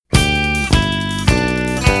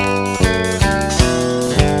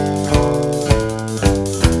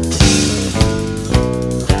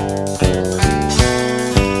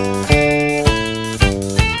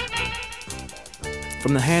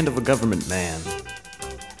a government man.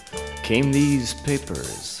 Came these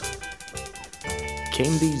papers.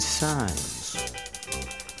 Came these signs.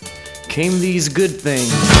 Came these good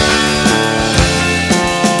things.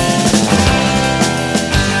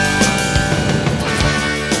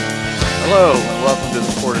 Hello, and welcome to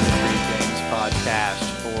the Port of the Free Games podcast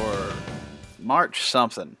for March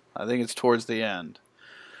something. I think it's towards the end.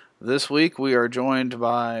 This week we are joined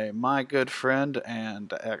by my good friend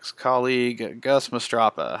and ex-colleague, Gus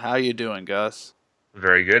Mastrapa. How you doing, Gus?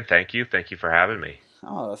 Very good, thank you. Thank you for having me.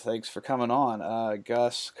 Oh, thanks for coming on.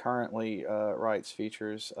 Gus currently writes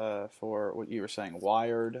features for what you were saying,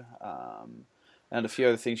 Wired, and a few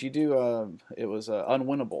other things. You do, it was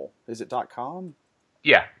Unwinnable. Is it .com?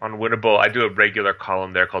 Yeah, on Winnable, I do a regular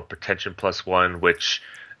column there called Pretension Plus One, which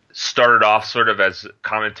started off sort of as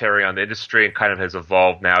commentary on the industry and kind of has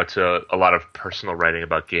evolved now to a lot of personal writing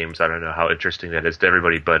about games. I don't know how interesting that is to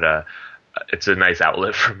everybody, but it's a nice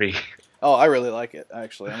outlet for me. Oh, I really like it,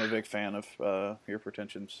 actually. I'm a big fan of your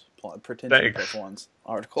Pretension Plus One's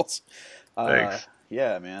articles. Thanks.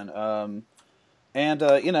 Yeah, man. And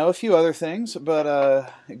a few other things,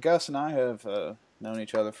 but Gus and I have known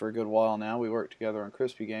each other for a good while now. We worked together on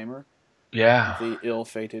Crispy Gamer. Yeah. The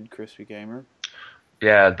ill-fated Crispy Gamer.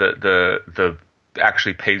 Yeah, the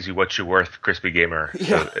actually pays you what you're worth, Crispy Gamer.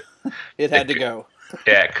 Yeah. So it had to go.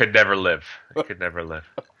 Yeah, it could never live. It could never live.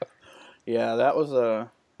 Yeah, that was a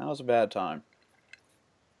bad time.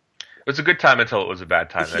 It was a good time until it was a bad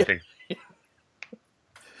time, I think.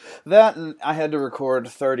 That, and I had to record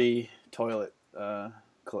 30 toilet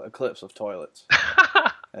clips of toilets.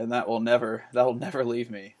 And that'll never leave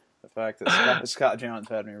me. The fact that Scott Jones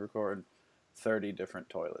had me record 30 different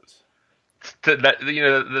toilets.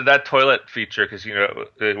 That toilet feature, because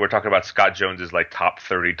we're talking about Scott Jones's like top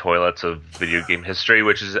 30 toilets of video game history,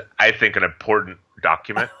 which is, I think, an important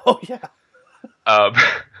document. Oh yeah.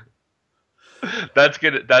 That's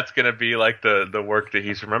gonna be like the work that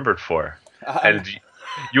he's remembered for, and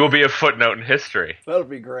you will be a footnote in history. That'll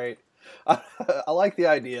be great. I like the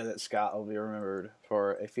idea that Scott will be remembered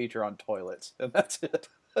for a feature on toilets, and that's it.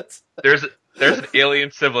 There's an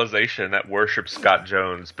alien civilization that worships Scott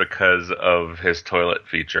Jones because of his toilet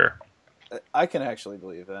feature. I can actually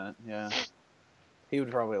believe that. Yeah, he would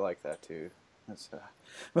probably like that too.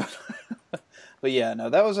 But yeah, no,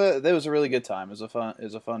 that was a really good time. It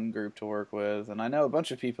was a fun group to work with, and I know a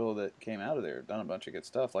bunch of people that came out of there done a bunch of good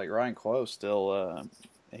stuff. Like Ryan Close still,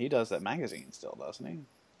 he does that magazine still, doesn't he?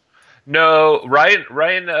 No, Ryan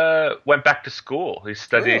went back to school. He's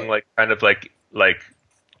studying Really? like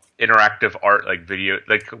interactive art, like video,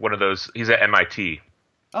 like one of those. He's at MIT.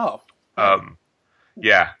 Oh.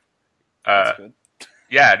 Yeah. That's good.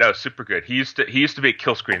 Yeah, no, super good. He used to be at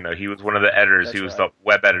Killscreen though. He was one of the editors. That's he was right. the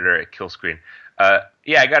web editor at Killscreen.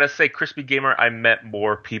 Yeah, I gotta say, Crispy Gamer, I met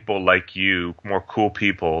more people like you, more cool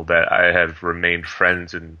people that I have remained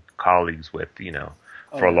friends and colleagues with,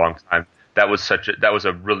 for a long time. That was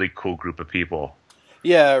a really cool group of people.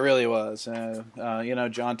 Yeah, it really was. John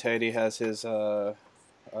Tatey has his.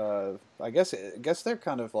 I guess they're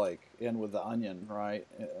kind of like in with the Onion, right?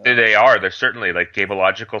 They are. They're certainly like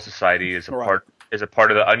Gameological Society is a Right.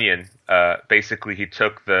 part of the Onion. Basically, he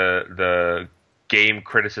took the game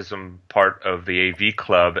criticism part of the AV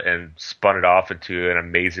Club and spun it off into an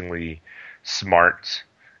amazingly smart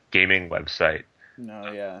gaming website.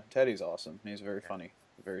 No, yeah, Teddy's awesome. He's very funny,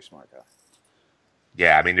 very smart guy.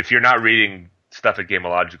 Yeah, I mean, if you're not reading stuff at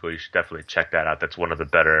Gameological, you should definitely check that out. That's one of the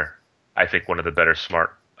better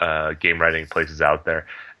smart game writing places out there.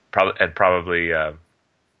 Probably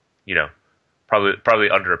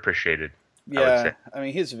underappreciated. Yeah, I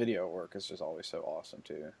mean, his video work is just always so awesome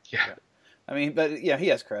too. Yeah. I mean, but yeah, he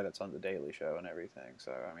has credits on The Daily Show and everything.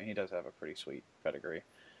 So I mean, he does have a pretty sweet pedigree.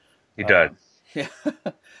 He does. Yeah,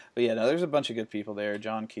 but yeah, no, there's a bunch of good people there.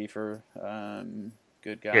 John Kiefer,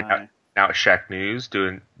 good guy. Yeah, now at Shack News,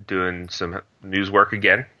 doing some news work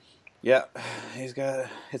again. Yeah,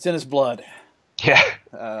 it's in his blood.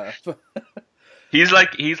 Yeah. He's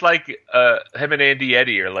like him and Andy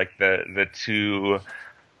Eddy are like the two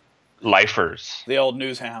lifers. The old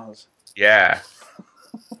news hounds. Yeah.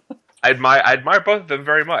 I admire both of them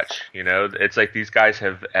very much. It's like these guys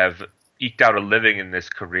have eked out a living in this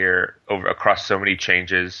career across so many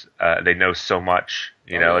changes. They know so much.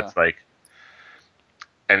 Yeah. It's like,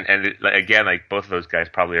 and again, like both of those guys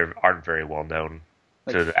probably aren't very well known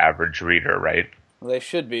to the average reader, right? Well, they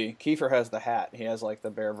should be. Kiefer has the hat. He has like the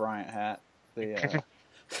Bear Bryant hat. The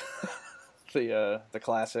the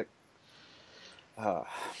classic.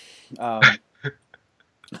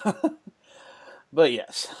 But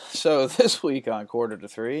yes, so this week on Quarter to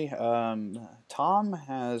Three, Tom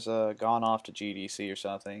has gone off to GDC or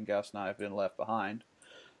something. Gus and I have been left behind, Boo.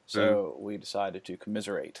 so we decided to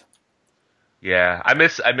commiserate. Yeah, I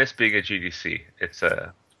miss being at GDC.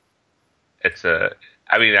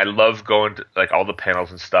 I mean, I love going to like all the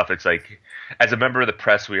panels and stuff. It's like, as a member of the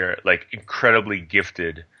press, we are like incredibly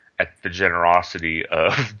gifted at the generosity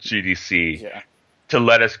of GDC Yeah, to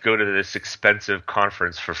let us go to this expensive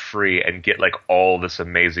conference for free and get like all this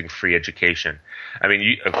amazing free education. I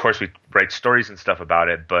mean, of course, we write stories and stuff about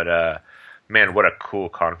it, but man, what a cool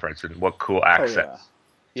conference and what cool access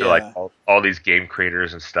to like yeah, all these game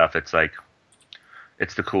creators and stuff. It's like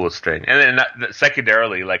it's the coolest thing. And then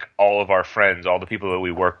secondarily, like all of our friends, all the people that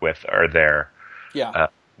we work with are there, yeah.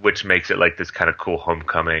 which makes it like this kind of cool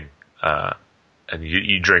homecoming. And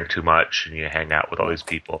you drink too much and you hang out with all these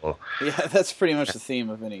people. Yeah, that's pretty much the theme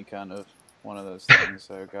of any kind of one of those things.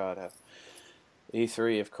 So, God,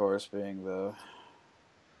 E3, of course, being the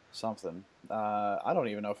something. I don't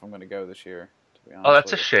even know if I'm going to go this year, to be honest. Oh,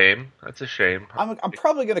 that's with a you. shame. That's a shame. I'm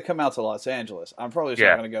probably going to come out to Los Angeles. I'm probably just Yeah.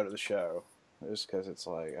 not going to go to the show, just because it's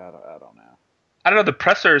like I don't know. I don't know. The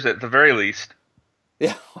pressers, at the very least,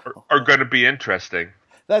 Yeah, are going to be interesting.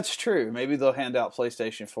 that's true. Maybe they'll hand out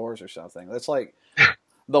PlayStation 4s or something. That's like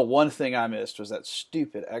the one thing I missed was that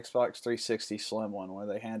stupid Xbox 360 Slim one where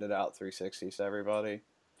they handed out 360s to everybody.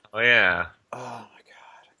 Oh yeah. Oh my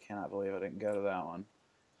God, I cannot believe I didn't go to that one.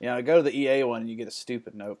 You know, go to the EA one and you get a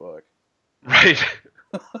stupid notebook. Right.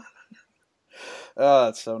 Oh,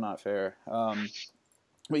 it's so not fair.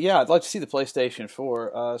 But yeah, I'd like to see the PlayStation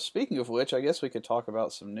 4. Speaking of which, I guess we could talk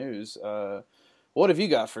about some news. What have you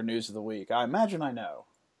got for news of the week? I imagine I know.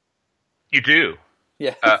 You do.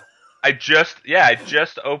 Yeah. I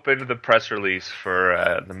just opened the press release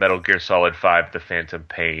for the Metal Gear Solid 5: The Phantom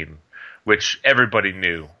Pain, which everybody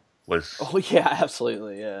knew was. Oh yeah,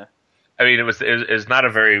 absolutely. Yeah. I mean, it was not a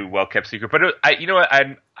very well kept secret, but you know what?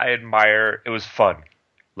 I admire. It was fun,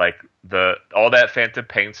 like all that Phantom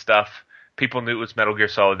Pain stuff. People knew it was Metal Gear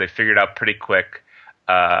Solid. They figured it out pretty quick,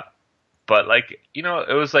 but like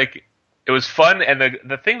it was fun. And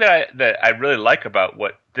the thing that I really like about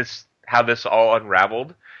how this all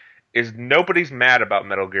unraveled is nobody's mad about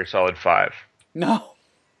Metal Gear Solid 5. No.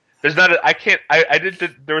 There's not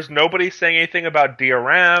there was nobody saying anything about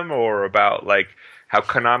DRM or about like how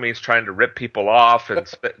Konami is trying to rip people off and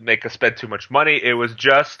make us spend too much money. It was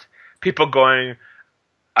just people going,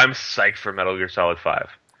 I'm psyched for Metal Gear Solid 5.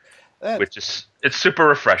 Which is, it's super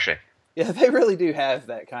refreshing. Yeah, they really do have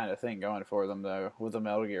that kind of thing going for them, though, with the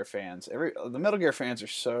Metal Gear fans. The Metal Gear fans are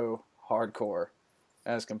so hardcore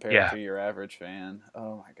as compared to your average fan.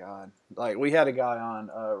 Oh my God! Like we had a guy on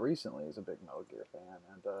recently who's a big Metal Gear fan,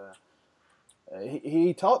 and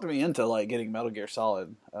he talked me into like getting Metal Gear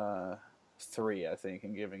Solid 3, I think,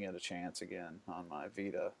 and giving it a chance again on my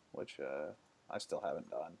Vita, which I still haven't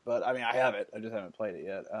done. But I mean, I have it. I just haven't played it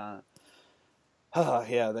yet.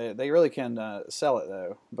 Yeah, they really can sell it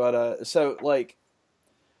though. But so like,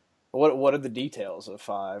 what are the details of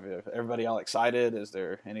 5? Is everybody all excited? Is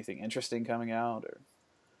there anything interesting coming out? Or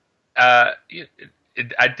I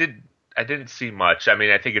didn't see much. I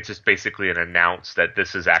mean, I think it's just basically an announce that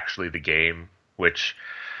this is actually the game, which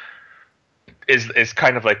is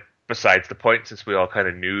kind of like besides the point, since we all kind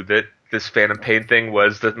of knew that this Phantom Pain thing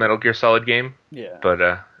was the Metal Gear Solid game. Yeah.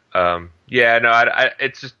 But yeah, no,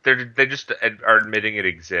 it's just they just are admitting it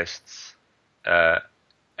exists,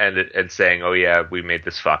 and saying, oh yeah, we made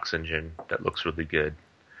this Fox engine that looks really good.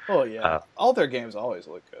 Oh yeah, all their games always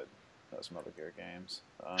look good. Those Metal Gear games.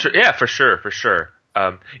 Sure, yeah, for sure.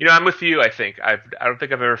 You know, I'm with you. I think I don't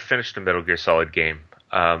think I've ever finished a Metal Gear Solid game.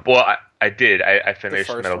 Well, I did. I finished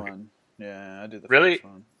the first Metal one. Yeah, I did the Really? first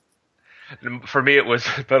one. For me, it was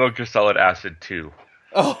Metal Gear Solid Acid 2.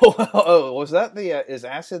 Oh, was that is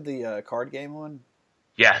Acid the card game one?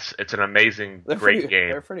 Yes, it's an amazing, great game.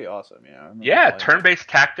 They're pretty awesome, yeah. Yeah, turn-based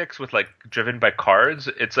tactics with like driven by cards.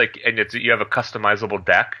 It's like, and you have a customizable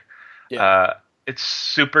deck. Yeah. It's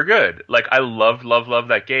super good. Like I love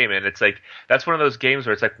that game, and it's like that's one of those games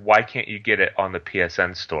where it's like, why can't you get it on the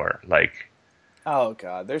PSN store? Like, oh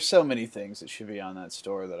god, there's so many things that should be on that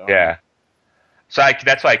store that aren't. Yeah. So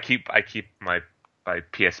that's why I keep my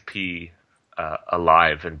PSP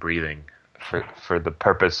alive and breathing for the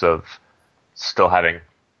purpose of still having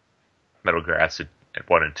Metal Gear Acid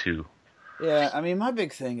 1 and 2. Yeah, I mean, my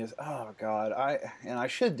big thing is, oh god, I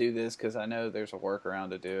should do this because I know there's a workaround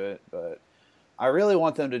to do it, but I really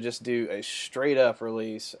want them to just do a straight up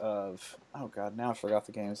release of, oh god, now I forgot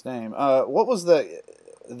the game's name. What was the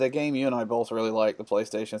game you and I both really liked? The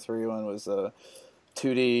PlayStation 3 one was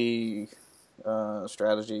 2D.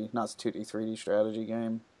 strategy, not 2D, 3D strategy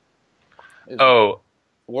game. Oh,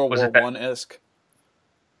 World War One-esque.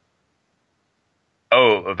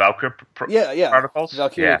 Oh, Valkyrie Chronicles?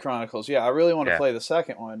 Valkyria Chronicles. Yeah, I really want to Yeah. play the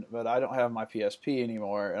second one, but I don't have my PSP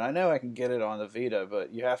anymore, and I know I can get it on the Vita,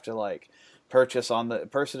 but you have to like purchase it on the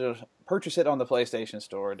PlayStation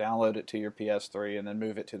Store, download it to your PS3, and then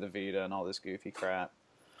move it to the Vita and all this goofy crap.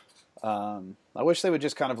 I wish they would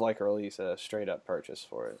just kind of like release a straight up purchase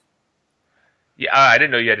for it. Yeah, I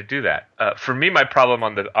didn't know you had to do that. For me, my problem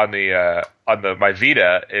on my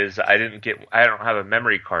Vita is I don't have a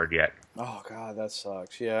memory card yet. Oh god, that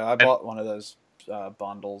sucks. Yeah, I bought one of those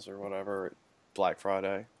bundles or whatever at Black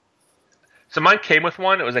Friday. So mine came with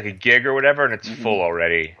one. It was like a gig or whatever, and it's full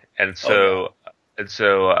already. And so,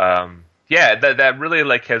 that really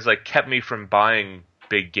like has like kept me from buying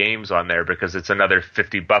big games on there because it's another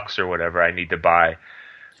 $50 or whatever I need to buy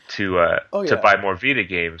to buy more Vita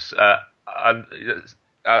games. On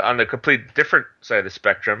the complete different side of the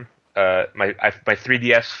spectrum, my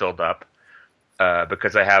 3DS filled up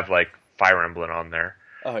because I have like Fire Emblem on there.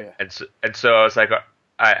 Oh yeah. And so I was like,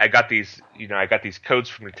 I got these codes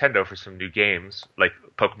from Nintendo for some new games like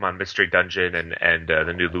Pokemon Mystery Dungeon and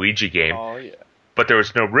the new Luigi game. Oh yeah. But there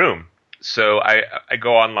was no room, so I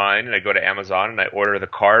go online and I go to Amazon and I order the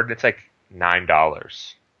card and it's like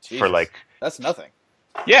 $9 for like that's nothing.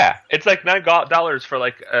 Yeah, it's like $9 for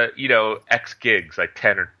like X gigs, like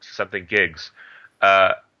 10 or something gigs.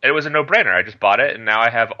 It was a no-brainer. I just bought it, and now I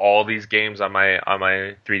have all these games on my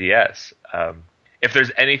 3DS. If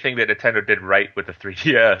there's anything that Nintendo did right with the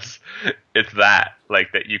 3DS, it's that,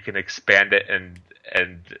 like that you can expand it and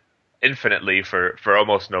infinitely for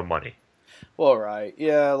almost no money. Well, right,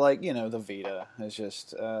 yeah, like the Vita is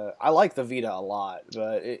just. I like the Vita a lot,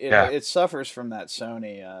 but it suffers from that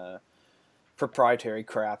Sony proprietary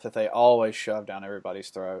crap that they always shove down everybody's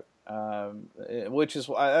throat. Which is,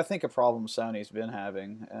 I think, a problem Sony's been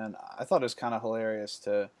having, and I thought it was kind of hilarious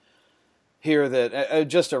to hear that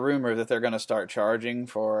just a rumor that they're going to start charging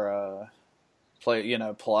for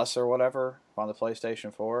Plus or whatever on the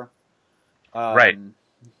PlayStation 4, right?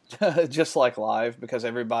 Just like Live, because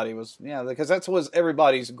everybody was because that was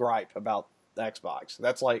everybody's gripe about Xbox.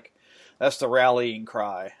 That's the rallying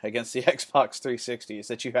cry against the Xbox 360 is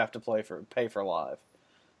that you have to pay for Live.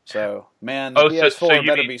 So, man, the PS4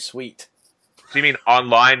 better be sweet. So you mean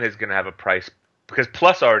online is going to have a price? Because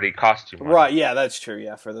Plus already costs you money. Right, yeah, that's true,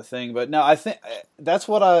 yeah, for the thing. But no, I think that's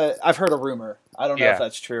what I've heard a rumor. I don't know if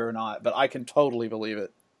that's true or not, but I can totally believe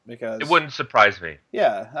it. Because it wouldn't surprise me.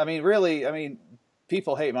 Yeah, really,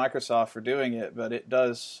 people hate Microsoft for doing it, but it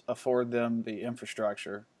does afford them the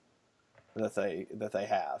infrastructure that they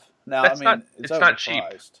have. Now, it's not cheap.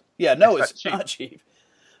 Yeah, no, it's not cheap.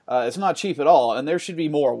 It's not cheap at all, and there should be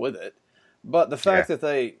more with it. But the fact that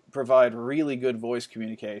they provide really good voice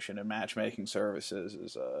communication and matchmaking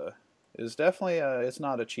services is definitely it's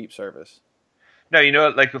not a cheap service. No,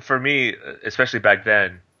 like for me, especially back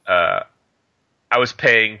then, I was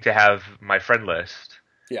paying to have my friend list,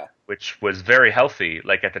 which was very healthy,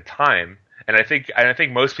 like at the time. And I think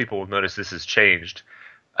most people will notice this has changed.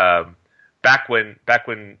 Back when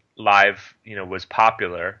Live, was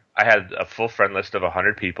popular, I had a full friend list of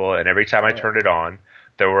 100 people, and every time I turned it on,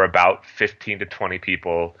 there were about 15 to 20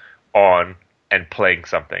 people on and playing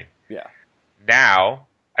something. Yeah. Now,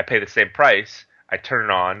 I pay the same price, I turn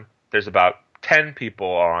it on, there's about 10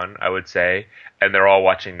 people on, I would say, and they're all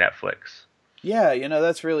watching Netflix. Yeah,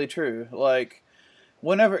 that's really true. Like,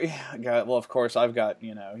 whenever, well, of course, I've got,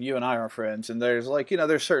 you and I are friends, and there's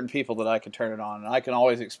there's certain people that I can turn it on, and I can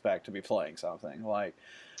always expect to be playing something. Like,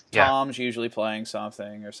 Tom's usually playing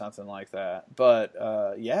something or something like that. But,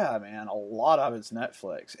 man, a lot of it's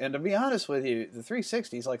Netflix. And to be honest with you, the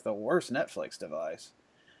 360 is like the worst Netflix device.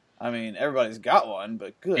 Everybody's got one,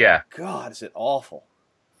 but good God, is it awful.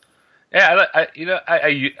 Yeah,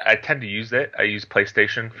 I tend to use it. I use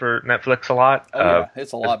PlayStation for Netflix a lot.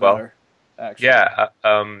 It's a lot better, actually. Yeah,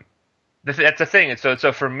 that's the thing.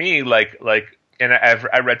 So for me, and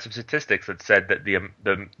I read some statistics that said that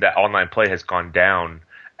that online play has gone down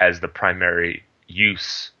as the primary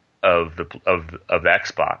use of the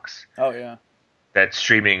Xbox. Oh yeah. That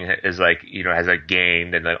streaming is has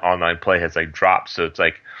gained and the online play has dropped. So it's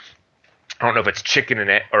I don't know if it's chicken and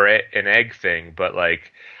an egg thing, but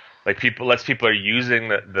people are using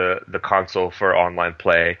the console for online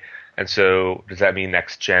play, and so does that mean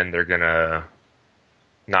next gen they're gonna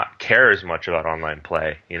not care as much about online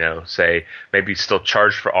play? Say maybe still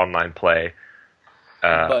charge for online play,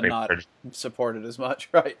 but not supported as much,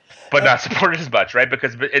 right? But not supported as much, right?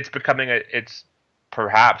 Because it's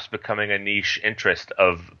perhaps becoming a niche interest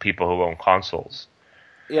of people who own consoles.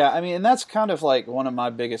 Yeah, I mean, and that's kind of like one of my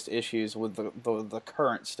biggest issues with the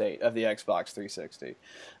current state of the Xbox 360.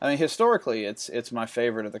 I mean, historically, it's my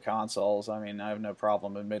favorite of the consoles. I mean, I have no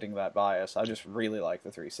problem admitting that bias. I just really like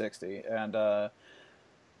the 360,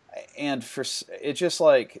 and for it's just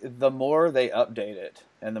like the more they update it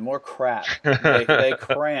and the more crap they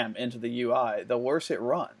cram into the UI, the worse it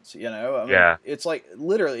runs. You know, I mean, it's like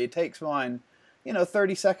literally it takes mine,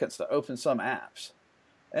 30 seconds to open some apps,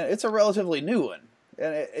 and it's a relatively new one.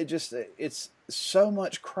 And it's so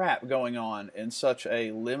much crap going on in such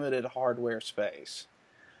a limited hardware space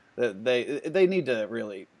that they need to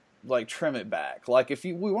really like trim it back. Like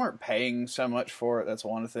we weren't paying so much for it, that's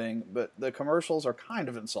one thing, but the commercials are kind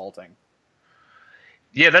of insulting.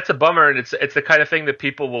 Yeah, that's a bummer, and it's the kind of thing that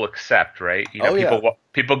people will accept, right?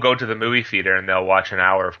 People go to the movie theater and they'll watch an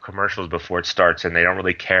hour of commercials before it starts, and they don't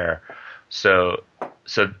really care. So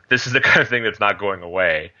this is the kind of thing that's not going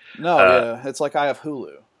away. No, yeah, it's like I have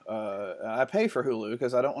Hulu. I pay for Hulu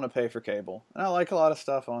because I don't want to pay for cable, and I like a lot of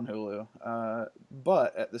stuff on Hulu.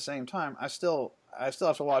 But at the same time, I still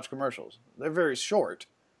have to watch commercials. They're very short,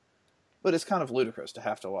 but it's kind of ludicrous to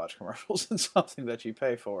have to watch commercials in something that you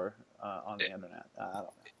pay for on the internet. I don't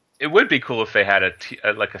know. It would be cool if they had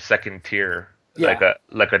a second tier, like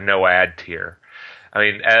a no ad tier. I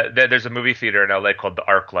mean, there's a movie theater in LA called the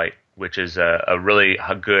ArcLight, which is a really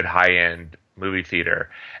good high-end movie theater,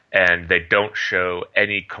 and they don't show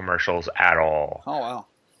any commercials at all. Oh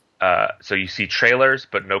wow! So you see trailers,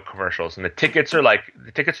 but no commercials, and the tickets are like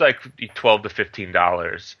 $12 to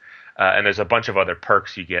 $15, and there's a bunch of other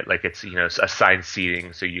perks you get, like it's assigned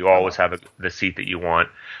seating, so you always have the seat that you want.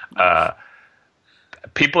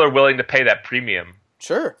 People are willing to pay that premium.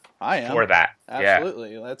 Sure, I am for that.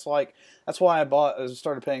 Absolutely, yeah. That's why I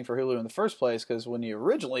started paying for Hulu in the first place, because when you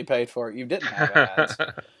originally paid for it, you didn't have ads.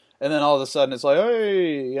 And then all of a sudden it's like,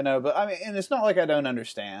 hey, but I mean, and it's not like I don't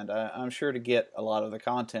understand. I'm sure to get a lot of the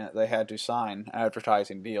content, they had to sign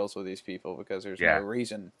advertising deals with these people, because there's no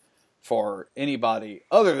reason for anybody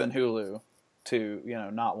other than Hulu to,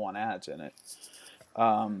 not want ads in it.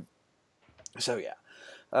 So yeah.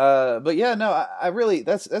 But yeah, no, I really,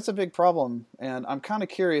 that's a big problem, and I'm kind of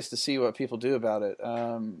curious to see what people do about it.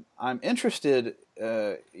 I'm interested,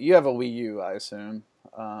 you have a Wii U, I assume.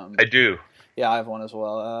 I do. Yeah, I have one as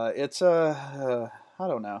well. It's I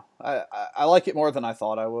don't know. I like it more than I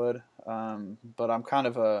thought I would. But I'm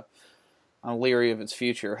leery of its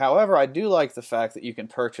future. However, I do like the fact that you can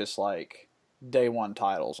purchase like day one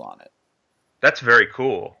titles on it. That's very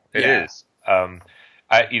cool. It is.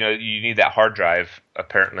 You need that hard drive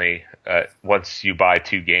apparently once you buy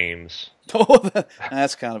 2 games.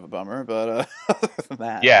 That's kind of a bummer, but other than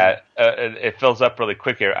that, it fills up really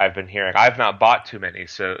quick here. I've been hearing. I've not bought too many,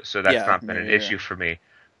 so that's not been an issue for me.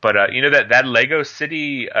 But that Lego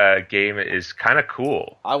City game is kind of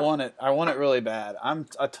cool. I want it really bad. I'm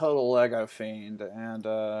a total Lego fiend, and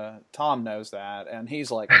Tom knows that, and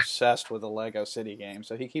he's like obsessed with the Lego City game,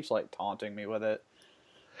 so he keeps like taunting me with it.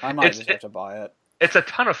 I might just have to buy it. It's a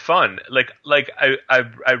ton of fun. Like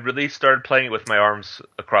I really started playing it with my arms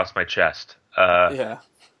across my chest. I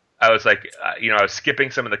was like, I was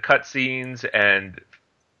skipping some of the cutscenes, and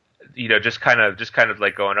just kind of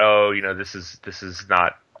like going, oh, this is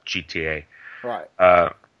not GTA, right?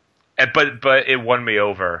 But it won me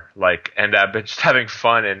over, and I've been just having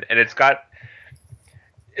fun, and it's got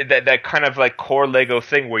that kind of like core Lego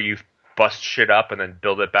thing where you bust shit up and then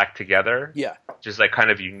build it back together. Yeah. Just like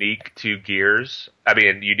kind of unique to Gears. I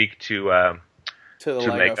mean, unique to the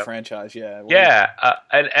Lego franchise. Yeah.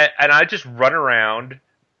 And I just run around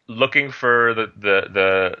looking for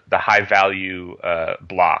the high value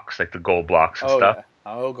blocks, like the gold blocks and stuff. Yeah.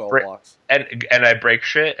 Gold blocks. And I break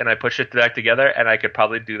shit and I put shit back together, and I could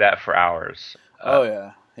probably do that for hours.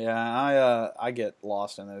 Yeah. I get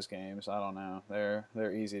lost in those games. I don't know.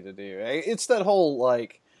 They're easy to do. It's that whole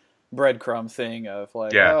like breadcrumb thing of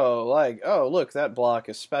like, oh, look, that block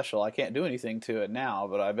is special. I can't do anything to it now,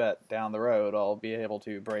 but I bet down the road I'll be able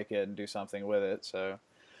to break it and do something with it. So,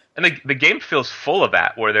 and the game feels full of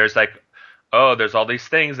that, where there's like, oh, there's all these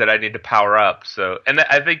things that I need to power up. So, and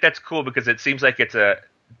I think that's cool, because it seems like it's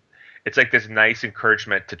like this nice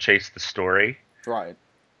encouragement to chase the story, right?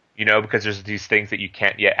 Because there's these things that you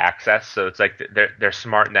can't yet access. So it's like they're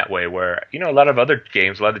smart in that way. Where a lot of other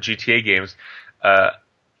games, a lot of the GTA games,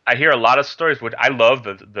 I hear a lot of stories, which I love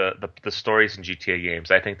the stories in GTA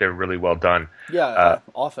games. I think they're really well done. Yeah,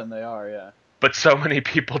 often they are, yeah. But so many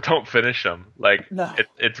people don't finish them. Like, no.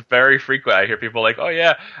 It's very frequent. I hear people like, oh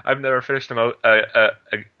yeah, I've never finished a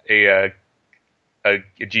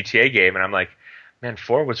GTA game. And I'm like, Man,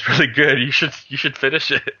 4 was really good. You should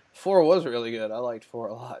finish it. 4 was really good. I liked 4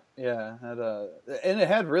 a lot. Yeah, and it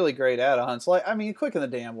had really great add-ons. Like, I mean, Quick and the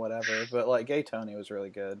Dam, whatever, but like Gay Tony was really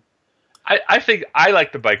good. I think I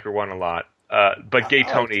like the biker one a lot. But Gay I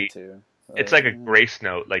liked Tony, it too. it's like a grace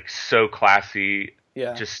note, like so classy,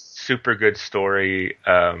 Yeah. just super good story,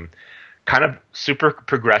 kind of super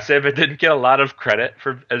progressive. It didn't get a lot of credit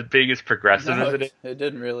for as being as progressive No, as it is. it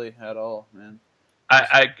didn't really at all, man.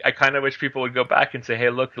 I kind of wish people would go back and say, hey,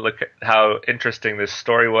 look at how interesting this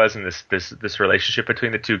story was, and this relationship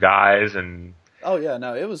between the two guys, and Oh yeah,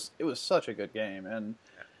 no, it was such a good game, and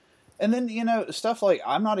then stuff like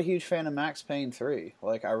I'm not a huge fan of Max Payne 3.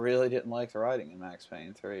 Like I really didn't like the writing in Max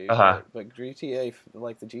Payne 3. But GTA,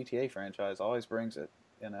 like the GTA franchise, always brings it.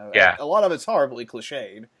 Yeah. A lot of it's horribly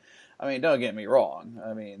cliched. I mean, don't get me wrong.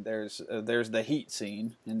 I mean, there's the heat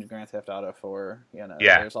scene in Grand Theft Auto 4. Yeah.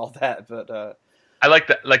 There's all that, but I like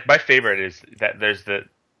that. Like my favorite is that there's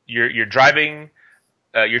you're driving,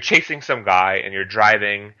 you're chasing some guy, and you're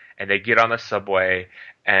driving, and they get on the subway,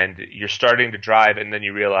 and you're starting to drive, and then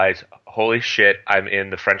you realize, holy shit, I'm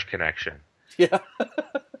in the French Connection. yeah.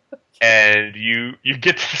 And you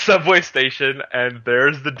get to the subway station, and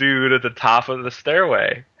there's the dude at the top of the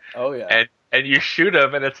stairway. Oh yeah. And you shoot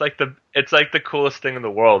him, and it's like the coolest thing in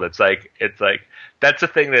the world. It's like that's a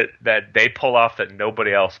thing that they pull off that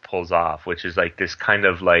nobody else pulls off, which is like this kind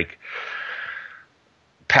of like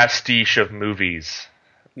pastiche of movies,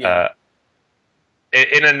 in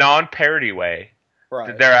a non-parody way.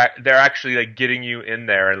 Right. They're actually like getting you in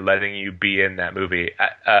there and letting you be in that movie,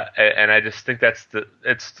 and I just think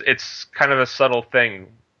it's kind of a subtle thing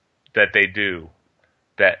that they do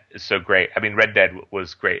that is so great. I mean, Red Dead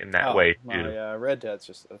was great in that way too. Yeah, Red Dead's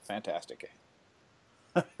just a fantastic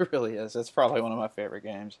game. It really is. It's probably one of my favorite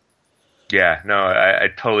games. Yeah, no, I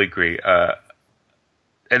totally agree.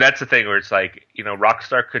 And that's the thing where it's like,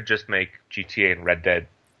 Rockstar could just make GTA and Red Dead.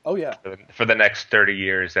 Oh yeah. For the next 30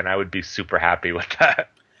 years, and I would be super happy with that.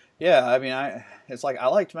 Yeah, I mean, it's like I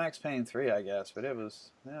liked Max Payne 3, I guess, but it was,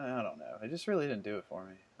 I don't know. It just really didn't do it for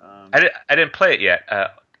me. I didn't play it yet.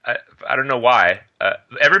 I don't know why.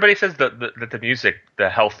 Everybody says that the music, the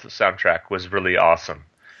Health soundtrack, was really awesome.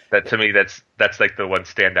 That to me, that's like the one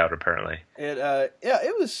standout. Apparently,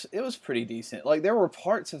 it was pretty decent. Like there were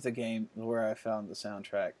parts of the game where I found the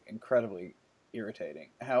soundtrack incredibly irritating.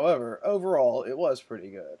 However, overall, it was pretty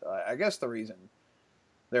good. I guess the reason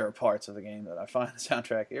there are parts of the game that I find the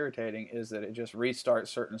soundtrack irritating is that it just restarts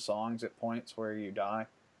certain songs at points where you die.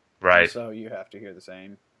 Right. And so you have to hear the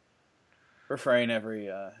same refrain every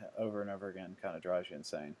over and over again. Kind of drives you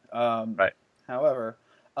insane. Right. However,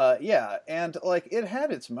 yeah, and like it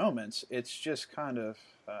had its moments. It's just kind of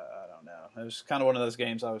I don't know. It was kind of one of those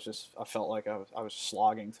games I felt like I was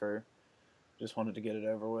slogging through. Just wanted to get it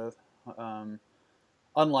over with.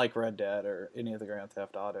 Unlike Red Dead or any of the Grand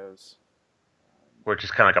Theft Autos. Where it's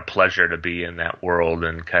just kind of like a pleasure to be in that world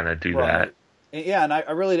and kind of do that. Yeah, and I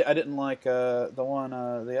didn't like the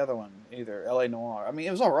other one either, L.A. Noire. I mean,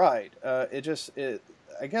 it was all right. I guess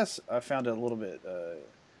I found it a little bit.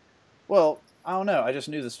 Well, I don't know. I just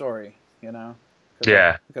knew the story,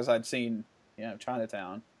 because I'd seen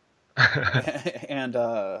Chinatown and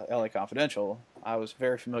L.A. Confidential. I was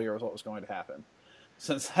very familiar with what was going to happen.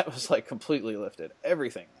 Since that was like completely lifted,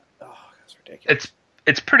 everything. Oh, that's ridiculous.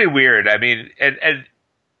 It's pretty weird. I mean, and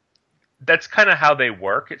that's kind of how they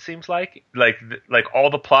work. It seems like all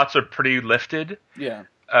the plots are pretty lifted. Yeah.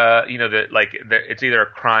 It's either a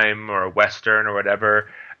crime or a western or whatever.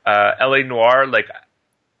 L.A. Noire, like,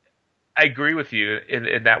 I agree with you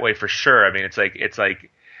in that way for sure. I mean, it's like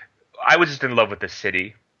I was just in love with the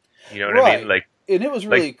city. You know what I mean? Like. And it was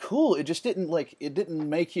really cool. It just didn't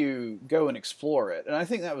make you go and explore it. And I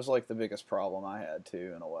think that was like the biggest problem I had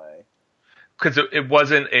too, in a way. Because it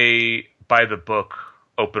wasn't a by the book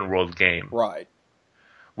open world game, right?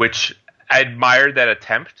 Which I admired that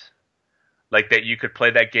attempt, like that you could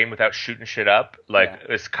play that game without shooting shit up. Like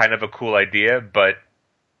it's kind of a cool idea, but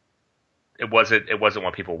it wasn't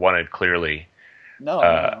what people wanted. Clearly.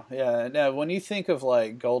 No. When you think of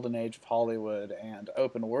like golden age of Hollywood and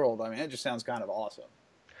open world, I mean, it just sounds kind of awesome.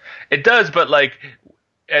 It does, but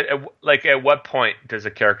at what point does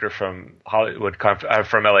a character from Hollywood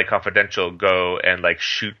from LA Confidential go and like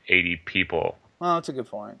shoot 80 people? Well, that's a good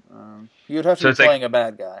point. You'd have to be playing a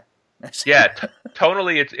bad guy. Yeah,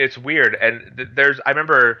 tonally it's weird. And I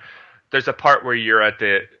remember there's a part where you're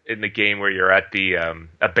in the game where you're at the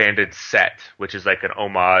abandoned set, which is like an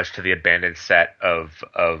homage to the abandoned set of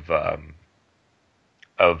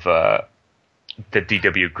the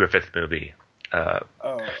D.W. Griffith movie.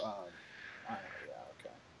 Okay.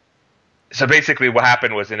 So basically, what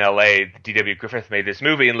happened was in L.A., D.W. Griffith made this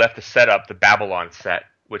movie and left the setup, the Babylon set,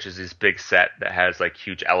 which is this big set that has like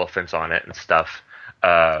huge elephants on it and stuff.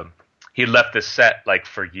 He left this set like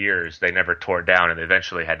for years. They never tore it down, and they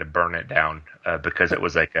eventually had to burn it down because it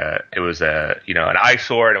was an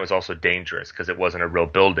eyesore, and it was also dangerous because it wasn't a real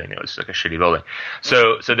building. It was like a shitty building.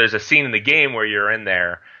 So there's a scene in the game where you're in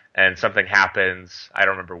there and something happens. I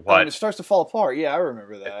don't remember what. It starts to fall apart. Yeah, I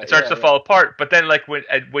remember that. It starts to fall apart, but then like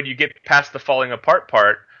when you get past the falling apart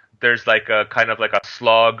part, there's like a kind of like a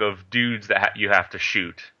slog of dudes that you have to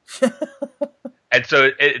shoot. And so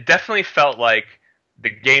it definitely felt like the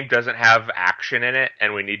game doesn't have action in it,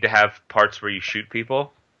 and we need to have parts where you shoot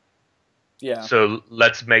people. Yeah. So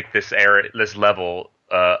let's make this level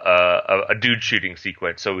a dude shooting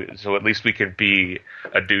sequence. So at least we can be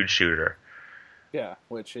a dude shooter. Yeah,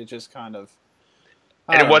 which it just kind of.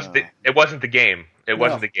 And it wasn't the game. It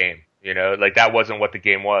wasn't the game. You know, like that wasn't what the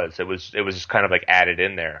game was. It was just kind of like added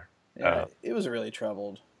in there. Yeah, it was really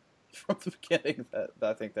troubled from the beginning.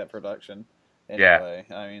 I think that production. Anyway,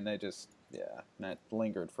 yeah. I mean, they just that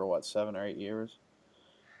lingered for 7 or 8 years.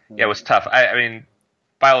 Yeah, it was tough. I mean,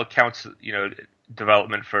 by all accounts, you know,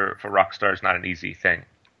 development for Rockstar is not an easy thing.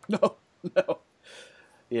 No.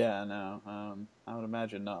 Yeah, no. I would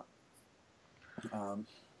imagine not.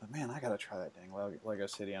 But man, I gotta try that dang Lego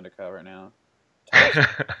City Undercover now.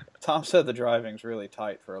 Tom said the driving's really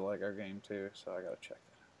tight for a Lego game too, so I gotta check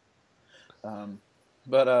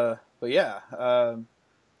that out. But yeah,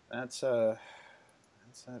 that's that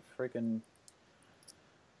freaking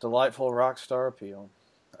delightful Rockstar appeal.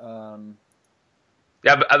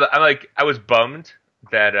 Yeah, but I was bummed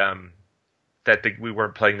that we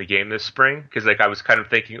weren't playing the game this spring because like I was kind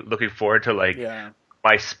of looking forward to like. Yeah.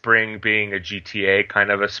 My spring being a GTA kind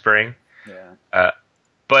of a spring. Yeah.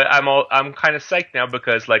 But I'm kind of psyched now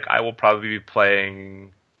because like I will probably be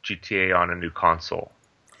playing GTA on a new console.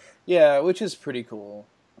 Yeah, which is pretty cool.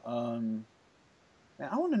 Man,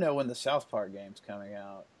 I want to know when the South Park game's coming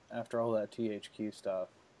out after all that THQ stuff.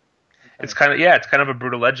 It's kind of a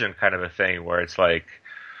Brutal Legend kind of a thing where it's like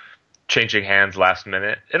changing hands last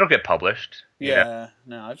minute. It'll get published. Yeah.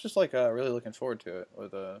 No, I was just like really looking forward to it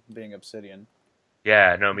with being Obsidian.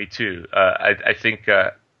 Yeah, no, me too. I think,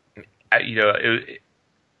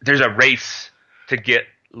 there's a race to get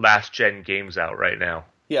last-gen games out right now.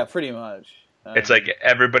 Yeah, pretty much. It's like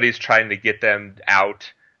everybody's trying to get them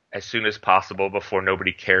out as soon as possible before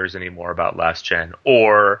nobody cares anymore about last-gen,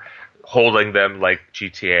 or holding them like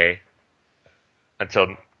GTA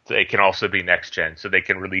until they can also be next-gen, so they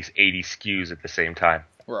can release 80 SKUs at the same time.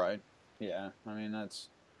 Right. Yeah, I mean,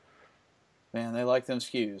 they like them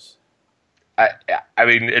SKUs. I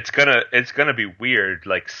mean, it's gonna be weird,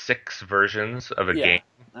 like 6 versions of a game.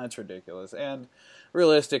 That's ridiculous. And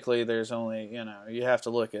realistically, there's only you have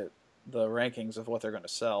to look at the rankings of what they're going to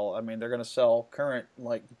sell. I mean, they're going to sell current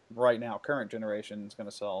generation is going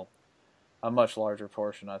to sell a much larger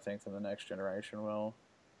portion, I think, than the next generation will.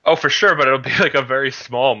 Oh, for sure, but it'll be like a very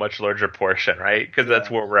small, much larger portion, right? Because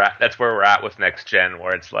that's where we're at. That's where we're at with next gen,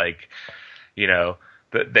 where it's like,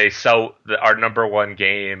 they sell our number one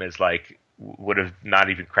game is like. Would have not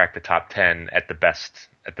even cracked the top 10 at the best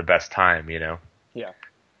time, Yeah.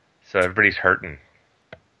 So everybody's hurting.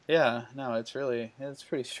 Yeah, no, it's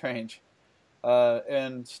pretty strange.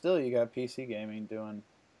 And still, you got PC gaming doing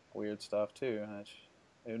weird stuff too.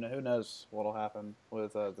 Who knows what'll happen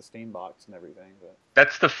with the Steam box and everything? But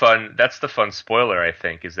that's the fun spoiler, I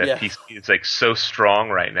think, is that PC is like so strong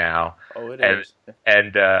right now. Oh, it is.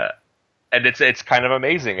 And it's kind of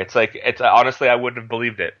amazing. It's honestly, I wouldn't have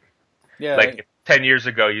believed it. Yeah, like 10 years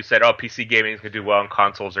ago, you said, "Oh, PC gaming is gonna do well, and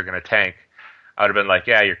consoles are gonna tank." I would have been like,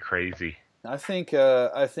 "Yeah, you're crazy." I think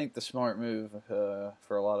the smart move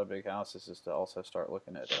for a lot of big houses is to also start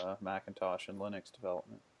looking at Macintosh and Linux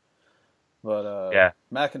development. But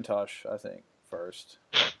Macintosh, I think first.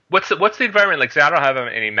 What's the environment like? See, I don't have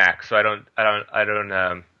any Mac, so I don't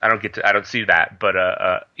see that. But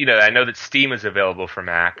I know that Steam is available for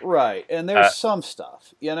Mac. Right, and there's some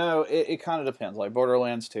stuff. It kind of depends. Like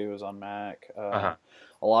Borderlands 2 is on Mac. A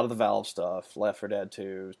lot of the Valve stuff, Left 4 Dead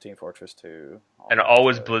 2, Team Fortress 2. And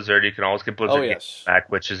always Blizzard. You can always get Blizzard games on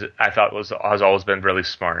Mac, which I thought has always been really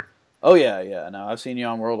smart. Oh yeah. No, I've seen you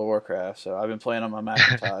on World of Warcraft, so I've been playing on my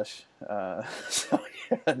Macintosh.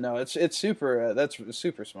 It's super. That's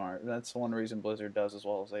super smart. That's one reason Blizzard does as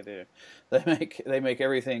well as they do. They make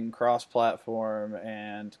everything cross-platform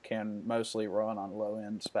and can mostly run on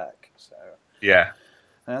low-end spec. So yeah,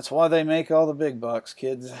 that's why they make all the big bucks,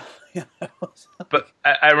 kids. But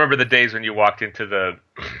I remember the days when you walked into the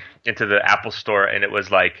Apple store and it was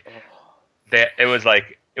like it was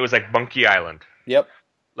like Monkey Island. Yep.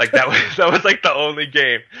 Like that was like the only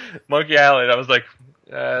game. Monkey Island, I was like,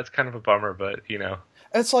 it's kind of a bummer, but you know.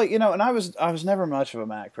 It's like, and I was never much of a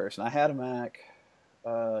Mac person. I had a Mac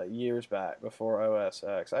years back before OS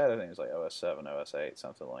X. I think it was like OS 7, OS 8,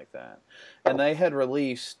 something like that. And they had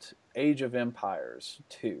released Age of Empires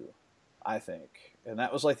 2, I think. And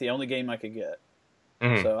that was like the only game I could get.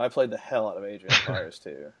 Mm-hmm. So I played the hell out of Age of Empires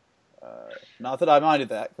 2. Not that I minded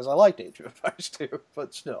that, because I liked Age of Empires 2,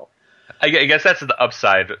 but still. I guess that's the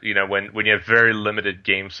upside, when you have very limited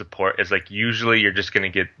game support, is like usually you're just going to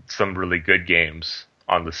get some really good games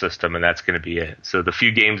on the system, and that's going to be it. So the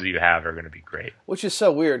few games that you have are going to be great. Which is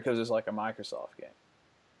so weird, because it's like a Microsoft game.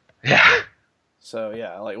 Yeah. So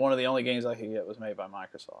yeah, like one of the only games I could get was made by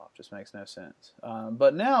Microsoft. Just makes no sense.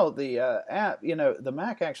 But now the app, the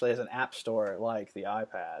Mac actually has an app store like the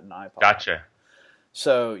iPad and iPod. Gotcha.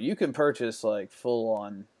 So you can purchase like full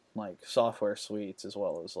on like software suites as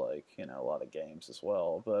well as like a lot of games as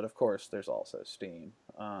well. But of course, there's also Steam.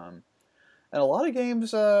 And a lot of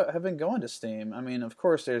games have been going to Steam. I mean, of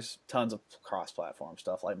course, there's tons of cross-platform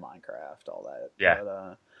stuff like Minecraft, all that.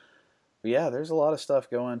 Yeah. But yeah, there's a lot of stuff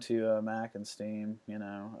going to Mac and Steam.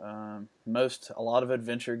 A lot of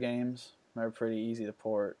adventure games are pretty easy to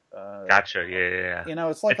port. Gotcha. Yeah.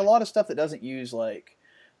 It's like a lot of stuff that doesn't use like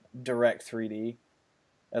direct 3D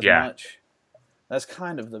as much. That's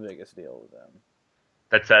kind of the biggest deal with them.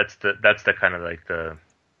 That's the kind of like the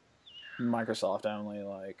Microsoft only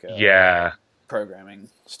like programming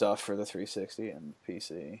stuff for the 360 and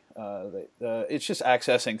PC. It's just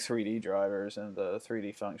accessing 3D drivers and the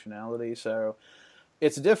 3D functionality. So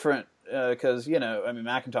it's different because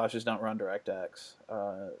Macintoshes don't run DirectX.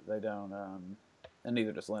 They don't, and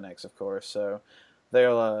neither does Linux, of course. So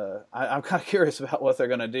they'll. I'm kind of curious about what they're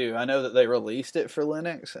going to do. I know that they released it for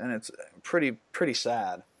Linux, and it's pretty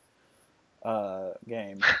sad.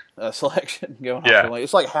 Game selection going on.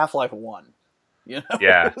 It's like Half-Life 1. Yeah.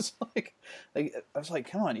 It's like I was like,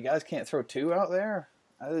 come on, you guys can't throw 2 out there.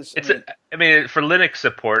 For Linux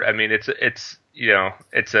support, I mean, it's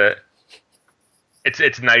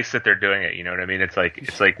nice that they're doing it. You know what I mean?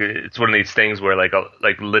 It's one of these things where like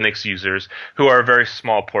Linux users who are a very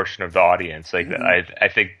small portion of the audience, like I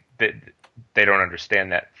think that they don't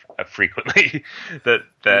understand that frequently.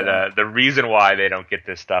 The reason why they don't get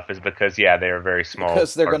this stuff is because they are very small.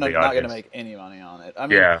 Because they're not going to make any money on it. I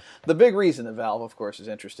mean, the big reason that Valve, of course, is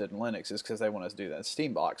interested in Linux is because they want to do that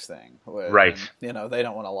Steambox thing. Right. And, they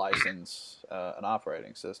don't want to license an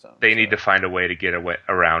operating system. They need to find a way to get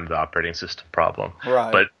around the operating system problem.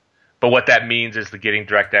 Right. But what that means is getting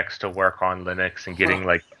DirectX to work on Linux and getting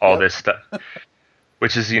like all this stuff,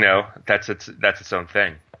 which is that's its own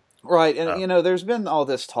thing. Right, and there's been all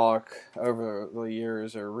this talk over the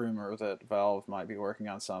years, or rumor that Valve might be working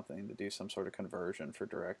on something to do some sort of conversion for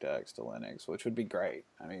DirectX to Linux, which would be great.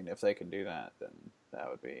 I mean, if they can do that, then that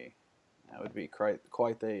would be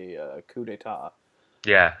quite the coup d'état.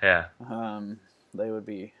 Yeah. They would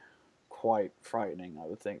be quite frightening, I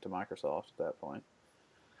would think, to Microsoft at that point.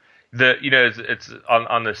 It's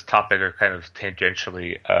on this topic, or kind of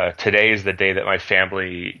tangentially. Today is the day that my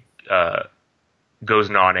family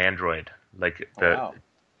goes non-Android. Like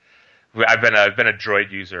I've been a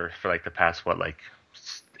Droid user for like the past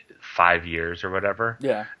 5 years or whatever.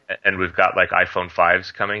 Yeah. And we've got like iPhone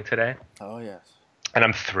 5s coming today. Oh yes. And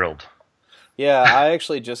I'm thrilled. Yeah, I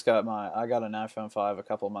actually just got I got an iPhone 5 a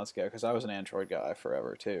couple of months ago because I was an Android guy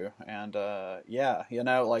forever too. And like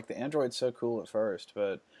the Android's so cool at first,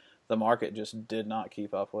 but the market just did not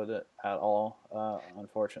keep up with it at all.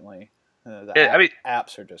 Unfortunately,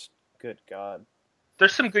 apps are just, good God.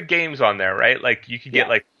 There's some good games on there, right? Like you could get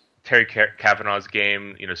like Terry Kavanaugh's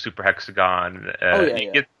game, Super Hexagon.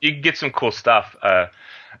 You can get some cool stuff. I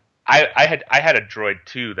had a Droid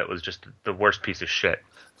 2 that was just the worst piece of shit.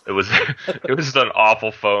 It was it was an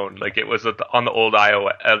awful phone. Like it was on the old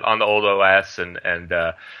OS, and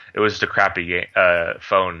it was just a crappy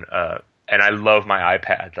phone. And I love my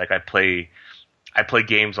iPad. Like I play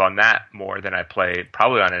games on that more than I play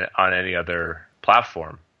probably on any other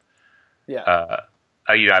platform. Yeah.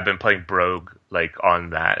 I've been playing Brogue like on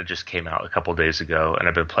that. It just came out a couple days ago, and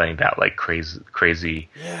I've been playing that like crazy.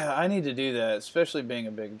 Yeah, I need to do that, especially being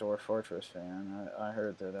a big Dwarf Fortress fan. I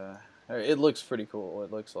heard that it looks pretty cool.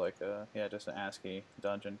 It looks like just an ASCII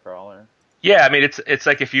dungeon crawler. Yeah, I mean it's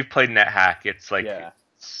like if you've played NetHack, it's like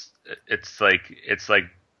it's like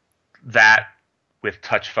that with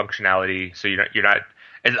touch functionality. So you're not.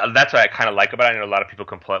 And that's what I kind of like about it. I know a lot of people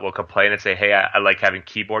will complain and say, "Hey, I like having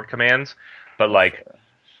keyboard commands," but like,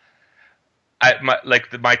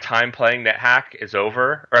 my time playing NetHack is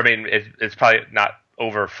over. Or I mean, it's probably not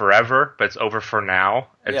over forever, but it's over for now,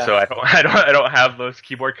 and Yeah. so I don't have those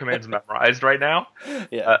keyboard commands memorized right now.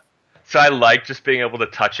 Yeah. So I like just being able to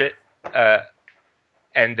touch it,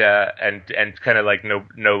 and kind of like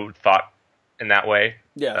no thought in that way.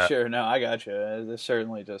 Yeah, sure. No, I got you. It's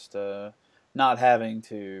certainly just not having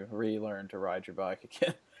to relearn to ride your bike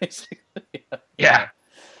again, basically. Yeah.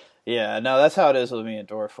 Yeah, no, that's how it is with me in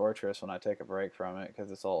Dwarf Fortress when I take a break from it,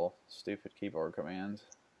 because it's all stupid keyboard commands.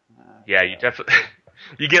 Yeah, you definitely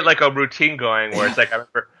you get like a routine going where it's like I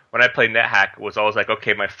remember when I played NetHack, it was always like,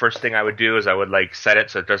 okay, my first thing I would do is I would like set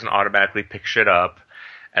it so it doesn't automatically pick shit up,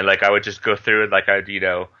 and like I would just go through and like I'd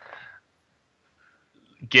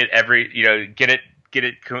get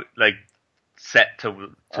it like set to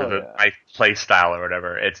my play style or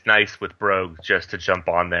whatever. It's nice with Brogue just to jump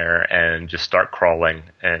on there and just start crawling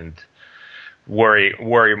and worry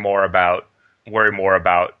more about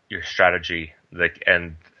your strategy, like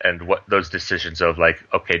and what those decisions of like,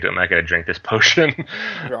 okay, am I going to drink this potion?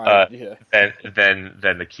 Right.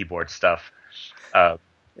 Than the keyboard stuff.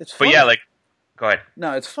 It's funny. But yeah, like, go ahead.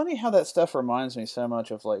 No, it's funny how that stuff reminds me so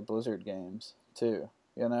much of like Blizzard games too.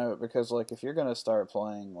 You know, because like if you're gonna start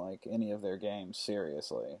playing like any of their games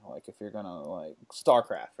seriously, like if you're gonna like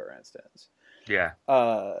StarCraft for instance, Yeah.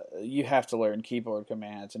 you have to learn keyboard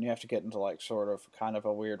commands and you have to get into like sort of kind of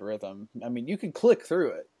a weird rhythm. I mean, you can click through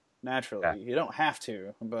it naturally. Yeah. You don't have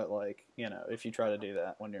to, but like, you know, if you try to do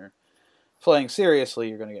that when you're playing seriously,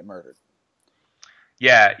 you're gonna get murdered.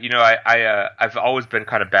 Yeah, you know, I've always been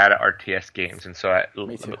kind of bad at RTS games, and so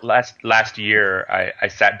Me too. last year I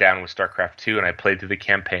sat down with StarCraft 2 and I played through the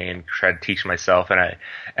campaign, tried to teach myself, and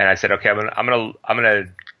I said, okay, I'm gonna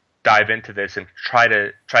dive into this and try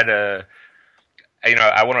to you know,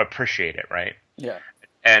 I want to appreciate it, right? Yeah.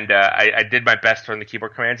 And I did my best to learn the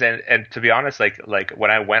keyboard commands, and to be honest, like when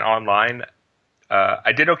I went online,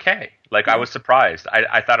 I did okay. Like I was surprised.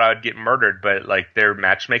 I thought I would get murdered, but like their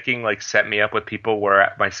matchmaking like set me up with people who were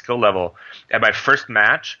at my skill level. At my first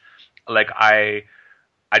match, like I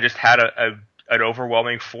just had an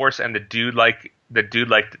overwhelming force, and the dude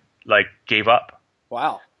gave up.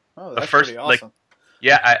 Wow. Oh, that's first, pretty awesome.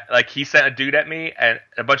 Yeah, he sent a dude at me and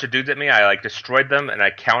a bunch of dudes at me. I like destroyed them and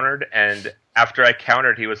I countered, and after I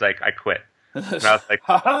countered, he was like, I quit. And I was like,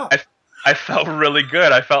 I felt really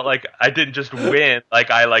good. I felt like I didn't just win,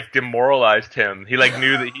 like I like demoralized him. He like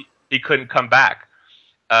knew that he couldn't come back.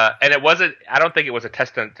 And it wasn't, I don't think it was a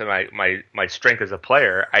testament to my strength as a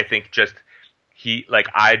player. I think just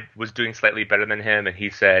I was doing slightly better than him, and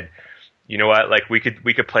he said, you know what, like we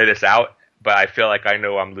could play this out, but I feel like I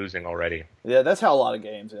know I'm losing already. Yeah, that's how a lot of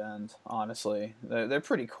games end, honestly. They're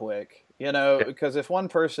pretty quick, you know, because if one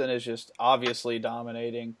person is just obviously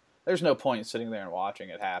dominating, there's no point in sitting there and watching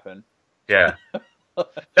it happen. Yeah.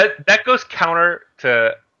 that goes counter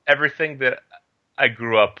to everything that I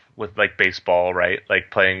grew up with, like baseball, right?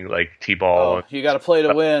 Like playing like t-ball. Oh, you got to play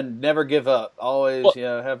to win. Never give up. Always,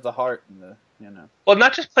 have the heart and the, Well,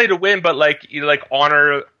 not just play to win, but like you like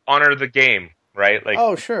honor the game, right? Like,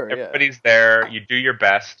 oh, sure, everybody's there. You do your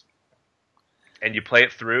best, and you play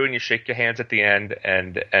it through, and you shake your hands at the end,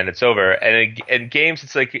 and it's over. And in games,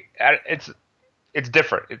 it's like it's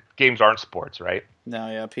different. Games aren't sports, right? No,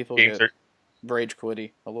 yeah, people games get rage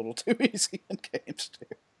quitty a little too easy in games too.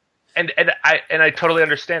 And I totally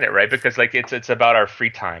understand it, right? Because like it's about our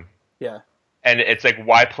free time. Yeah. And it's like,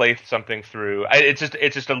 why play something through? It's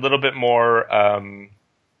just a little bit more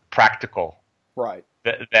practical, right?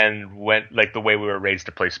 Than when like the way we were raised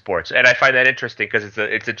to play sports. And I find that interesting because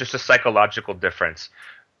it's just a psychological difference.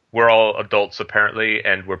 We're all adults apparently,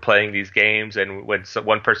 and we're playing these games. And when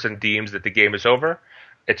one person deems that the game is over,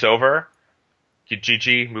 it's over. You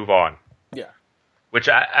GG, move on. Yeah. Which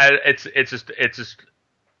it's just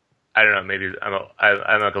I don't know. Maybe I'm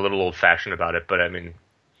like a little old fashioned about it, but I mean,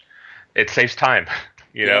 it saves time.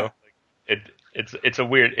 You know,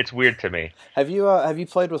 it's weird to me. Have you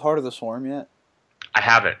played with Heart of the Swarm yet? I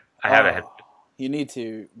haven't. You need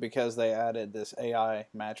to, because they added this AI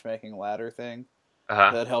matchmaking ladder thing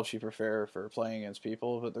that helps you prepare for playing against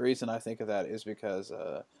people. But the reason I think of that is because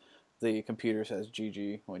the computer says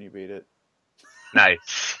GG when you beat it.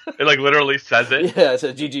 Nice. It like literally says it. Yeah, it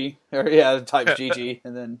says GG, or it types GG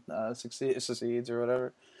and then succeeds or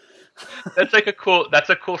whatever. That's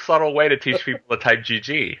a cool subtle way to teach people to type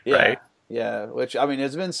GG, right? Yeah, which I mean,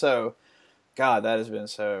 it's been so. God, that has been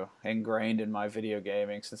so ingrained in my video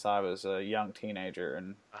gaming since I was a young teenager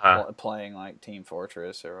and playing like Team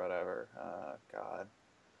Fortress or whatever. God.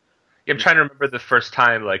 Yeah, I'm trying to remember the first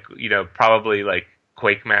time, like, probably like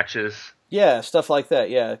Quake matches. Yeah, stuff like that.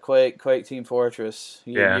 Yeah, Quake, Team Fortress.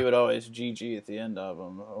 You would always GG at the end of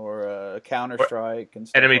them, or Counter Strike and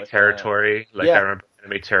stuff Enemy like Territory. that. Like I remember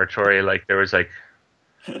Enemy Territory. Like there was like,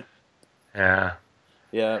 yeah.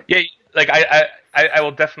 Like I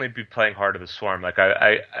will definitely be playing Heart of the Swarm. Like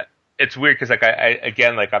it's weird because like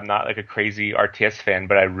again like I'm not like a crazy RTS fan,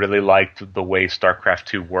 but I really liked the way StarCraft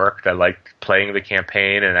 2 worked. I liked playing the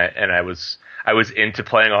campaign, and I was into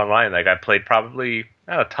playing online. Like I played probably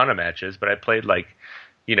not a ton of matches, but I played like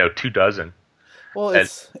 24. Well,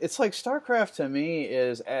 it's like StarCraft to me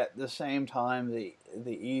is at the same time the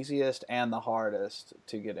easiest and the hardest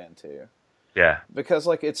to get into. Yeah. Because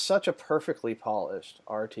like it's such a perfectly polished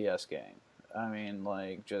RTS game. I mean,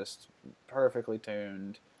 like just perfectly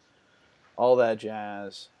tuned, all that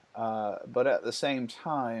jazz. But at the same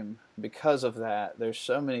time, because of that, there's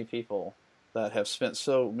so many people that have spent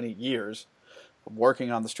so many years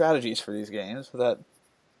working on the strategies for these games that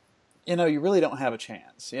you really don't have a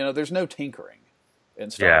chance. There's no tinkering in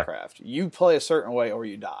StarCraft. Yeah. You play a certain way or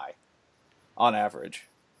you die, on average.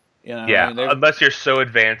 Unless you're so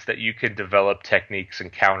advanced that you can develop techniques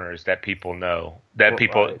and counters that people know, that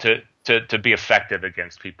people to be effective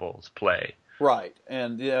against people's play. Right,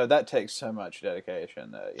 and that takes so much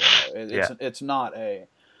dedication that it's not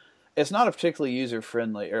a particularly user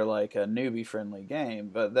friendly or like a newbie friendly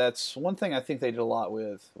game. But that's one thing I think they did a lot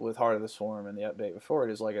with Heart of the Swarm and the update before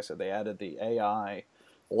it is, like I said, they added the AI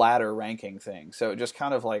ladder ranking thing, so it just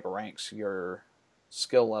kind of like ranks your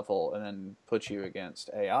skill level and then puts you against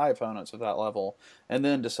AI opponents of that level, and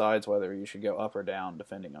then decides whether you should go up or down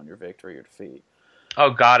depending on your victory or defeat. Oh,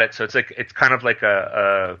 got it. So it's kind of like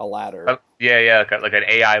a ladder. Like an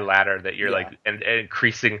AI ladder that you're like and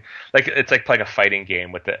increasing. Like it's like playing a fighting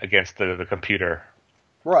game against the computer.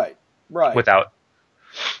 Right.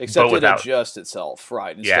 Except it adjusts itself,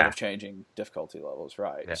 right? Instead of changing difficulty levels,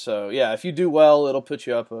 right? Yeah. So if you do well, it'll put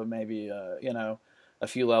you up maybe a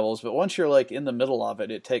few levels. But once you're like in the middle of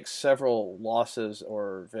it, it takes several losses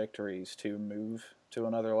or victories to move to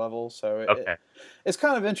another level. So it's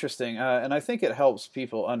kind of interesting, and I think it helps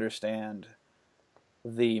people understand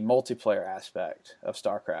the multiplayer aspect of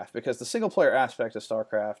StarCraft, because the single player aspect of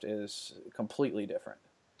StarCraft is completely different.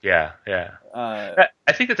 Yeah. I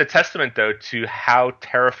think it's a testament, though, to how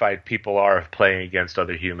terrified people are of playing against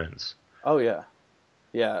other humans. Oh, yeah.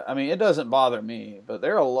 Yeah, I mean, it doesn't bother me, but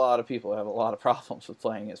there are a lot of people who have a lot of problems with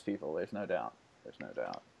playing against people. There's no doubt.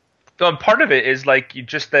 So, and part of it is, like, you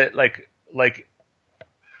just that, like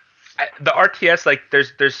the RTS, like,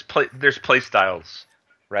 there's play styles,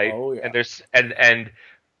 right? Oh, yeah. And there's and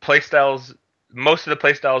play styles. Most of the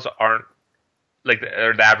play styles aren't like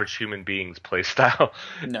the average human being's play style.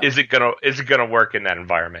 No. Is it gonna work in that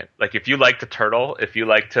environment? Like, if you like to turtle, if you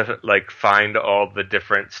like to like find all the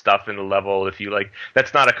different stuff in the level, if you like,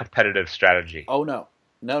 that's not a competitive strategy. Oh no,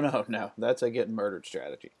 that's a getting murdered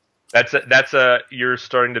strategy. That's you're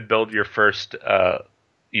starting to build your first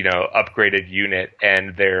upgraded unit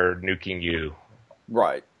and they're nuking you.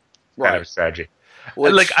 Right. Kind of strategy.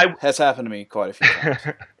 Which has happened to me quite a few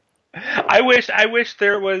times. I wish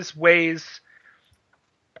there was ways.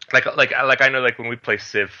 Like I know, like when we play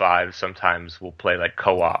Civ 5, sometimes we'll play like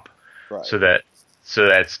co-op, right. so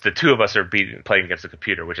that's the two of us are playing against the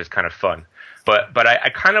computer, which is kind of fun. But I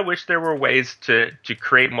kind of wish there were ways to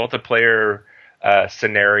create multiplayer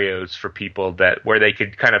scenarios for people where they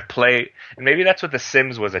could kind of play, and maybe that's what the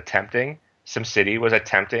Sims was attempting. SimCity was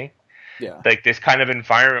attempting. Yeah. Like this kind of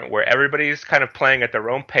environment where everybody's kind of playing at their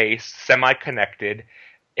own pace, semi-connected,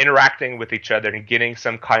 interacting with each other, and getting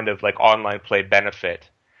some kind of like online play benefit.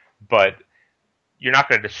 But you're not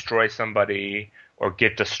going to destroy somebody or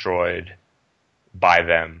get destroyed by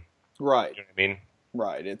them. Right. You know what I mean?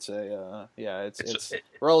 Right. It's it's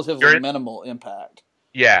relatively minimal impact.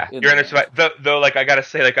 Yeah. You're in a though like I got to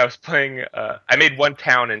say, like I was playing I made one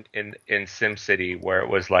town in SimCity where it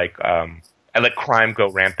was like I let crime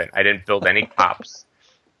go rampant. I didn't build any cops,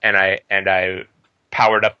 and I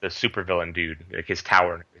powered up the supervillain dude, like his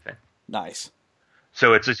tower and everything. Nice.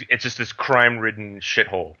 So it's just this crime-ridden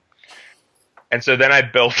shithole. And so then I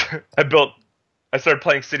started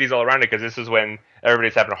playing cities all around it, because this is when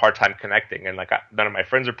everybody's having a hard time connecting, and like none of my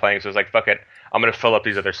friends are playing, so I was like, fuck it, I'm gonna fill up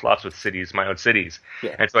these other slots with cities, my own cities.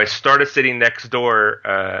 Yeah. And so I start a city next door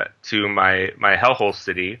to my hellhole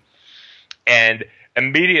city, and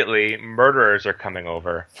immediately murderers are coming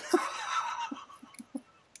over.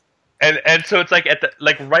 And so it's like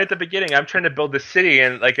right at the beginning, I'm trying to build this city,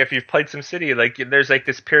 and like if you've played SimCity, like there's like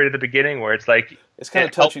this period at the beginning where it's like it's kind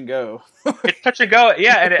of touch and go. It's touch and go,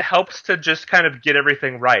 yeah, and it helps to just kind of get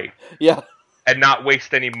everything right. Yeah. and not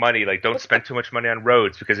waste any money. Like, don't spend too much money on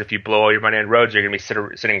roads, because if you blow all your money on roads, you're gonna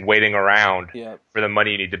be sitting waiting around for the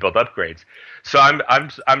money you need to build upgrades. So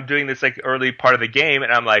I'm doing this like early part of the game,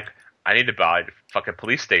 and I'm like, I need to buy fucking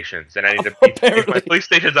police stations, and I need to pick my police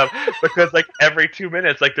stations up, because like every 2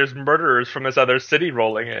 minutes, like there's murderers from this other city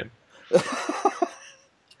rolling in.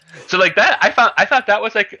 So like that, I thought that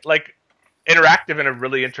was like interactive in a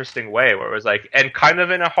really interesting way, where it was like, and kind of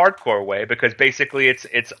in a hardcore way, because basically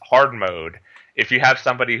it's hard mode. If you have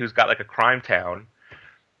somebody who's got like a crime town,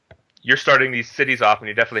 you're starting these cities off, and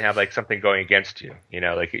you definitely have like something going against you. You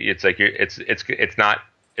know, like it's not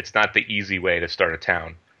the easy way to start a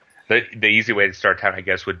town. The easy way to start a town, I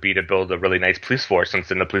guess, would be to build a really nice police force and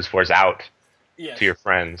send the police force out to your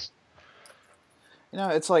friends. You know,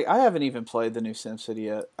 it's like I haven't even played the new SimCity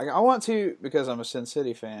yet. I want to, because I'm a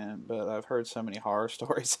SimCity fan, but I've heard so many horror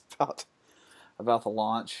stories about the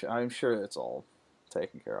launch. I'm sure it's all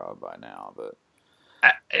taken care of by now, but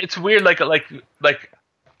it's weird. Like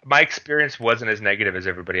my experience wasn't as negative as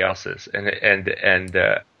everybody else's, and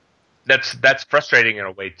that's frustrating in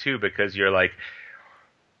a way too, because you're like,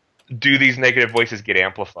 do these negative voices get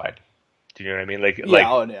amplified? Do you know what I mean?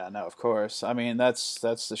 No, of course. I mean, that's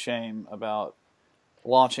the shame about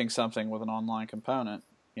launching something with an online component.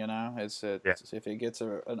 You know, if it gets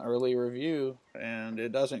an early review and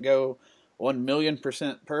it doesn't go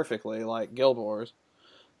 1,000,000% perfectly like Guild Wars,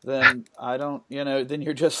 then then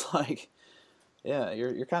you're just like,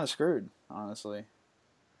 you're kind of screwed, honestly.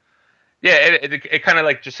 Yeah, it kind of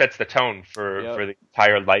like just sets the tone for the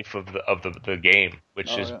entire life of the game,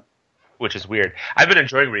 which is weird. I've been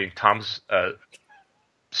enjoying reading Tom's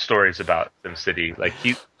stories about SimCity. Like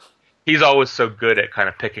he's always so good at kind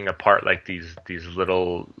of picking apart like these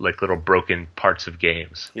little broken parts of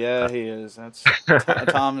games. Yeah, he is. That's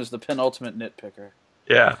Tom is the penultimate nitpicker.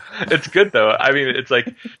 Yeah, it's good though. I mean, it's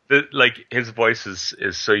like his voice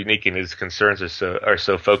is so unique, and his concerns are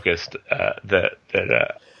so focused that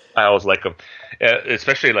I always like him.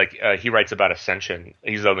 Especially he writes about Ascension.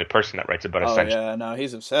 He's the only person that writes about Ascension. Oh yeah, no,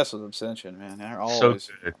 he's obsessed with Ascension, man. They're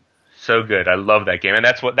always so good. I love that game, and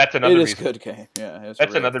that's another. It is a good game. Yeah,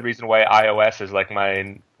 that's another reason why iOS is like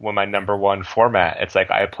my number one format. It's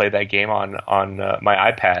like I play that game on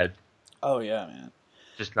my iPad. Oh yeah, man.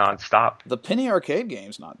 Just nonstop. The Penny Arcade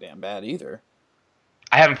game's not damn bad either.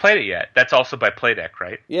 I haven't played it yet. That's also by Playdeck,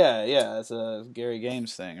 right? Yeah, it's a Gary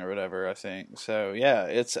Games thing or whatever, I think. So yeah,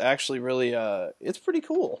 it's actually really it's pretty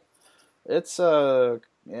cool. It's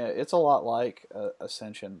it's a lot like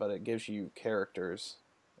Ascension, but it gives you characters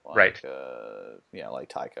like, right. Like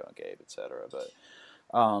Tycho and Gabe, etc. But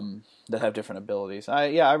that have different abilities.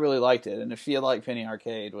 I really liked it, and if you like Penny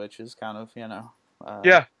Arcade, which is kind of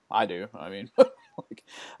I do. I mean,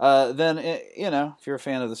 then if you're a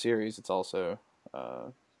fan of the series, it's also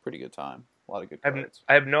pretty good time. A lot of good cards.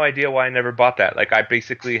 I have no idea why I never bought that. Like, I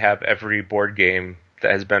basically have every board game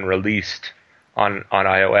that has been released on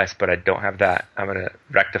iOS, but I don't have that. I'm going to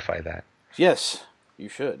rectify that. Yes, you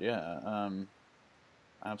should. Yeah,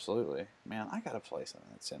 absolutely. Man, I got to play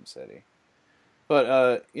something at SimCity.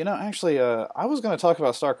 But, actually, I was going to talk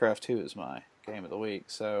about StarCraft 2 as my game of the week,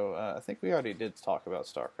 so I think we already did talk about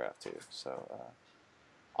StarCraft 2, so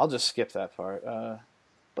I'll just skip that part.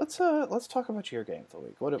 Let's talk about your game of the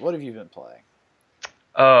week. What have you been playing?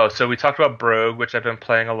 Oh, so we talked about Brogue, which I've been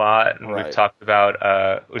playing a lot, and right. we've talked about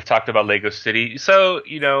Lego City. So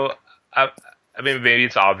I mean maybe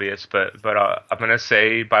it's obvious, but I'm gonna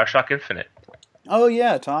say BioShock Infinite. Oh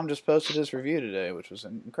yeah, Tom just posted his review today, which was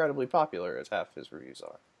incredibly popular, as half his reviews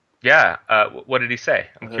are. Yeah, what did he say?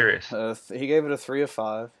 I'm curious. He gave it a 3 of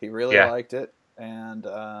 5. He really liked it, and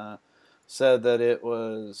said that it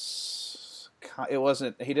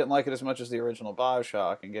wasn't. He didn't like it as much as the original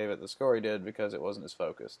BioShock, and gave it the score he did because it wasn't as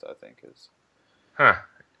focused. I think is. Huh.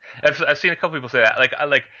 I've seen a couple people say that.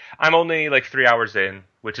 I'm only 3 hours in,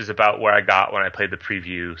 which is about where I got when I played the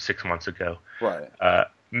preview 6 months ago. Right.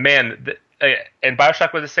 And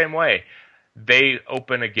BioShock was the same way. They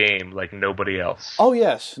open a game like nobody else. Oh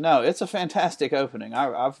yes, no, it's a fantastic opening.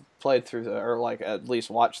 I've played through at least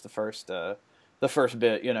watched the first bit.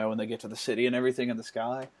 When they get to the city and everything in the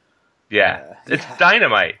sky. Yeah, it's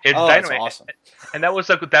dynamite. It's dynamite. It's awesome. And that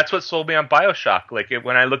was that's what sold me on BioShock.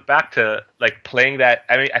 When I look back to playing that,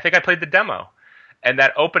 I mean, I think I played the demo, and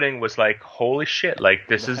that opening was like, holy shit!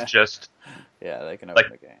 This is just they can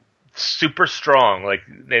open the game. Super strong.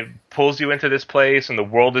 It pulls you into this place, and the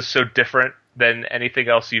world is so different than anything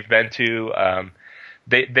else you've been to.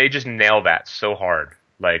 They just nail that so hard.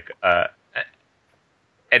 And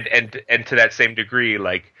to that same degree,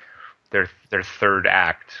 their third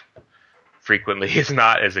act frequently is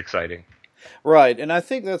not as exciting. Right, and I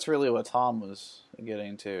think that's really what Tom was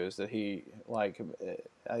getting to, is that he, like,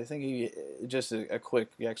 I think he, just a quick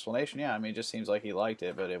explanation, yeah, I mean, it just seems like he liked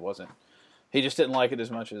it, but it wasn't, he just didn't like it as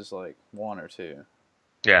much as, like, 1 or 2,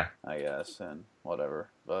 Yeah. I guess, and whatever.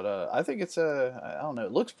 But I think it's, I don't know,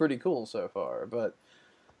 it looks pretty cool so far, but,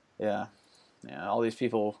 yeah. Yeah, all these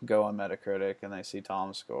people go on Metacritic, and they see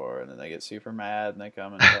Tom's score, and then they get super mad, and they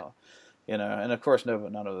come and tell, and of course,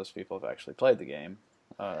 none of those people have actually played the game.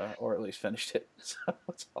 Or at least finished it. So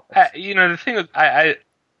it's all The thing is, I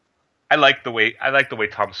like the way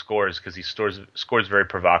Tom scores, because he scores very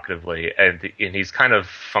provocatively, and he's kind of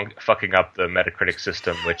fucking up the Metacritic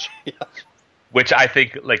system, which yeah. which I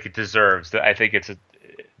think like it deserves. I think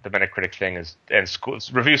the Metacritic thing is, and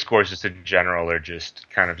review scores just in general are just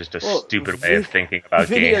kind of just a stupid way of thinking about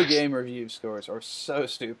video games. game review scores are so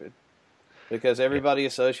stupid because everybody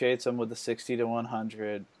associates them with the 60 to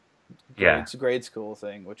 100 grade school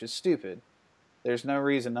thing, which is stupid. There's no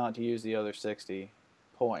reason not to use the other 60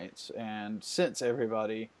 points, and since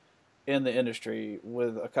everybody in the industry,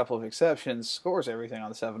 with a couple of exceptions, scores everything on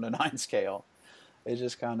the 7 to 9 scale, it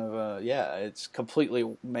just kind of it's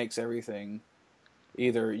completely makes everything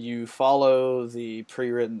either you follow the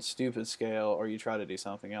pre-written stupid scale or you try to do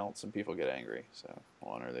something else and people get angry. So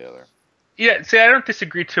one or the other. Yeah, see, I don't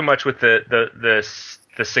disagree too much with the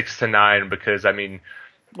 6 to 9, because I mean,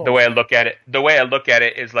 the way I look at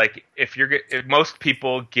it is like if most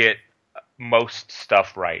people get most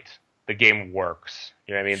stuff right, the game works.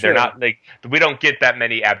 You know what I mean? Sure. They're not like, we don't get that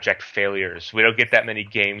many abject failures. We don't get that many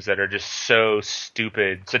games that are just so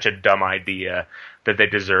stupid, such a dumb idea that they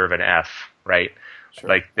deserve an F, right? Sure.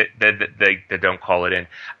 Like they don't call it in.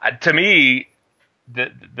 To me,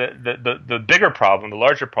 the bigger problem, the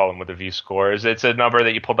larger problem with the view score is it's a number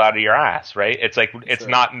that you pulled out of your ass, right? It's like it's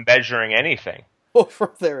not measuring anything. Well,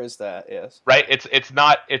 there is that, yes. Right? It's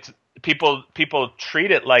not. It's people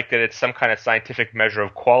treat it like that it's some kind of scientific measure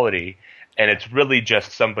of quality, and it's really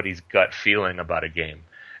just somebody's gut feeling about a game.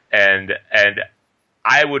 And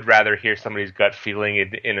I would rather hear somebody's gut feeling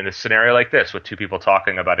in a scenario like this, with two people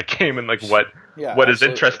talking about a game and like what is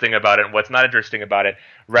interesting about it and what's not interesting about it,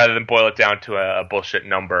 rather than boil it down to a bullshit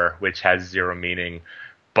number which has zero meaning,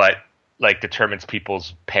 but like determines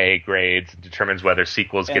people's pay grades, determines whether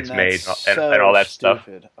sequels gets made, and all that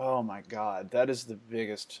stupid stuff. Oh my god, that is the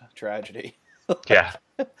biggest tragedy. Yeah.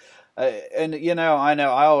 And I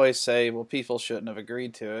know I always say, well, people shouldn't have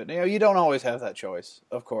agreed to it. You don't always have that choice,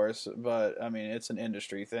 of course, but I mean, it's an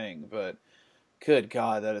industry thing. But good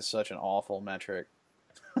God, that is such an awful metric.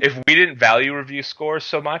 If we didn't value review scores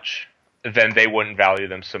so much, then they wouldn't value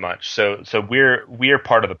them so much. So we're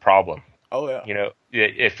part of the problem. Oh yeah.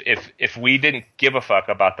 If we didn't give a fuck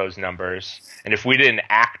about those numbers, and if we didn't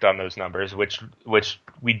act on those numbers, which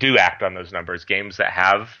we do act on those numbers, games that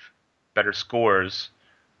have better scores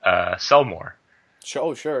sell more.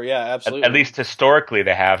 Oh, sure, yeah, absolutely. At least historically,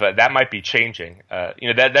 they have. That might be changing.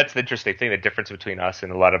 That's the interesting thing. The difference between us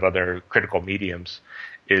and a lot of other critical mediums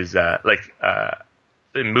is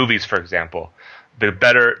in movies, for example, the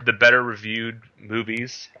better reviewed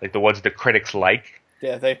movies, like the ones the critics like,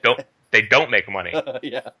 they don't make money.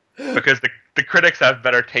 Yeah, because the critics have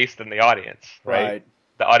better taste than the audience, right?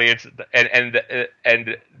 The audience,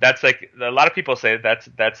 and that's like a lot of people say that's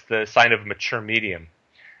the sign of a mature medium.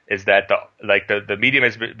 Is that the medium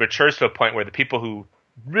matures to a point where the people who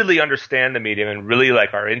really understand the medium and really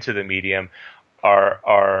are into the medium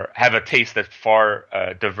have a taste that far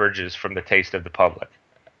diverges from the taste of the public.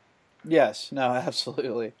 Yes, no,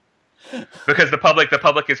 absolutely. Because the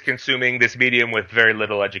public is consuming this medium with very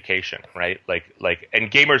little education, right?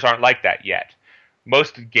 And gamers aren't like that yet.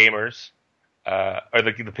 Most gamers, or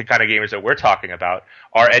the kind of gamers that we're talking about,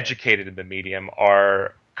 are educated in the medium,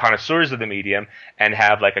 are connoisseurs of the medium, and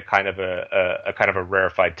have a kind of a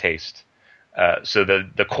rarefied taste. So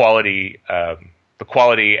the quality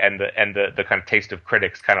and the kind of taste of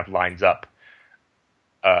critics kind of lines up.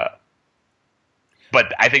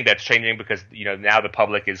 But I think that's changing because now the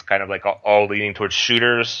public is kind of all leaning towards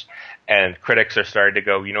shooters, and critics are starting to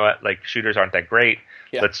go, you know what, shooters aren't that great.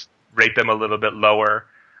 Yeah. Let's rate them a little bit lower.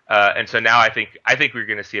 And so now I think we're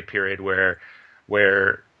going to see a period where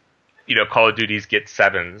Call of Duties get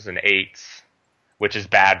 7s and 8s, which is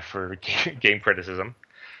bad for game criticism,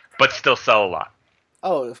 but still sell a lot.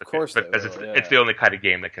 Oh, of course, because it's the only kind of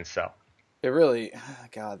game that can sell. It really,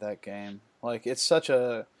 God, that game, it's such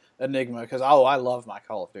a enigma, because I love my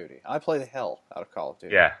Call of Duty. I play the hell out of Call of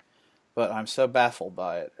Duty. Yeah. But I'm so baffled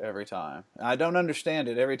by it every time. I don't understand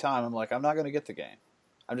it every time. I'm like, I'm not going to get the game.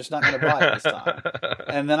 I'm just not going to buy it this time.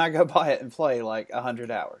 And then I go buy it and play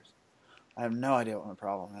 100 hours. I have no idea what my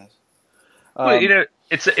problem is. Well,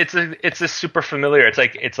 it's a super familiar.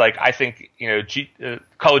 It's like I think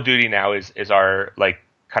Call of Duty now is our like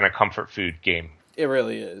kind of comfort food game. It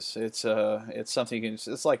really is. It's something you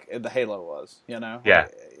can. It's like the Halo was. Yeah,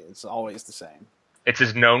 It's always the same. it's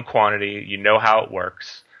his known quantity. You know how it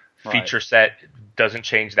works. Right. Feature set doesn't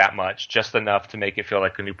change that much, just enough to make it feel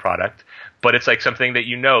like a new product. But it's like something that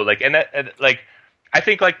like, and like I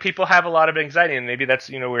think like people have a lot of anxiety, and maybe that's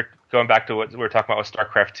we're going back to what we were talking about with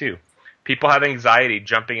StarCraft 2. People have anxiety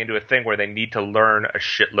jumping into a thing where they need to learn a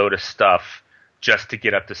shitload of stuff just to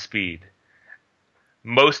get up to speed.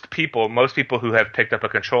 Most people who have picked up a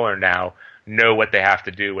controller now know what they have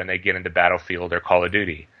to do when they get into Battlefield or Call of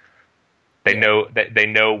Duty. They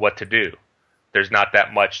know what to do. There's not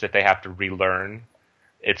that much that they have to relearn.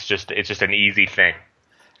 It's just an easy thing.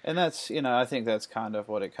 And that's, I think that's kind of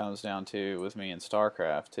what it comes down to with me in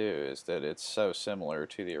StarCraft too, is that it's so similar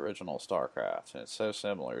to the original StarCraft, and it's so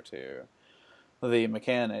similar to the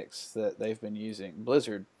mechanics that they've been using,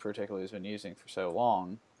 Blizzard particularly has been using for so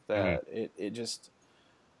long, that it just,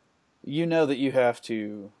 that you have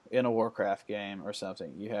to, in a Warcraft game or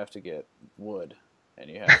something, you have to get wood, and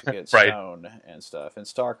you have to get right. stone and stuff. In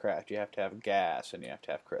StarCraft, you have to have gas, and you have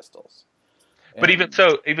to have crystals. But even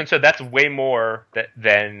so, that's way more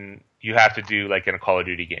than you have to do like in a Call of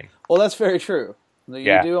Duty game. Well, that's very true.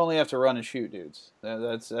 You do only have to run and shoot dudes.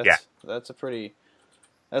 That's pretty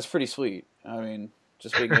sweet. I mean,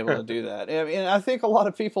 just being able to do that. I mean, I think a lot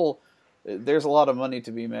of people, there's a lot of money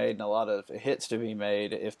to be made and a lot of hits to be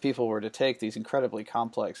made if people were to take these incredibly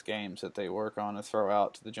complex games that they work on and throw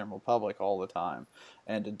out to the general public all the time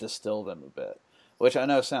and to distill them a bit. Which I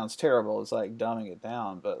know sounds terrible. It's like dumbing it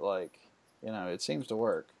down, but like, it seems to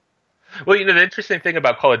work. Well, the interesting thing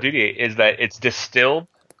about Call of Duty is that it's distilled,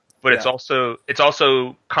 but it's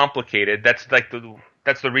also complicated. That's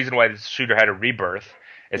the reason why this shooter had a rebirth.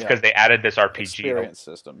 It's because they added this RPG experience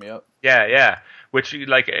system. Yep. Yeah. Which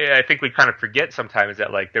I think we kind of forget sometimes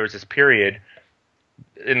that like there was this period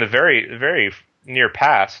in the very very near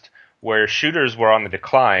past where shooters were on the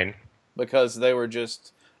decline because they were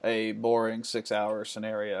just a boring 6-hour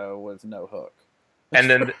scenario with no hook. And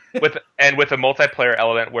then with a multiplayer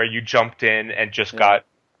element where you jumped in and just got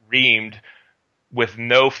reamed with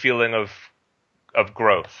no feeling of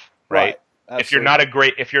growth, right? If you're not a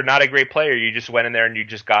great player, you just went in there and you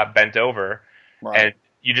just got bent over, and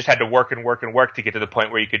you just had to work and work and work to get to the point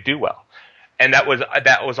where you could do well. And that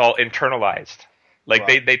was all internalized. Like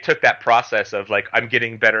they took that process of like I'm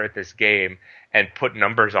getting better at this game and put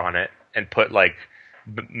numbers on it and put like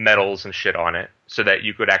medals and shit on it so that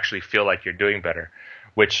you could actually feel like you're doing better,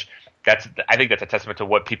 which I think that's a testament to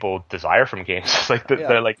what people desire from games. Like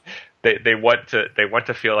they're like they want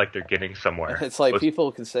to feel like they're getting somewhere. It's like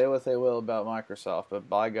people can say what they will about Microsoft, but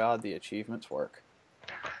by God, the achievements work.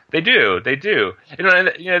 They do. Like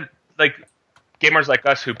gamers like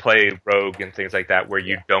us who play Rogue and things like that, where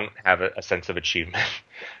you don't have a sense of achievement.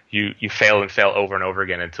 You fail and fail over and over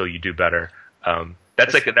again until you do better.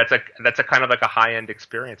 That's a kind of like a high end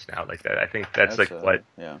experience now. Like that, I think that's what.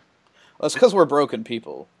 Yeah, well, it's because we're broken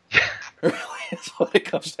people. Really, it's what it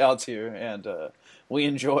comes down to, and we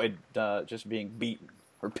enjoyed just being beaten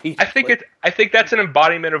repeatedly. I think that's an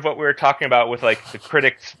embodiment of what we were talking about with like the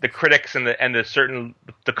critics and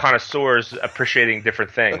the connoisseurs appreciating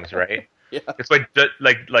different things, right? Yeah. It's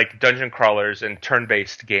like dungeon crawlers and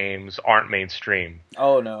turn-based games aren't mainstream.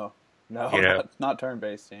 Oh no, not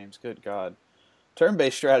turn-based games. Good God.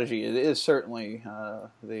 Turn-based strategy is certainly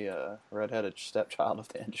the redheaded stepchild of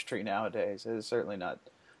the industry nowadays. It is certainly not.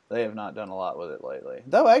 They have not done a lot with it lately.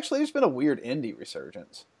 Though, actually, there's been a weird indie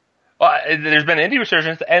resurgence. Well, there's been indie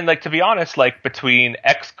resurgence, and like to be honest, like between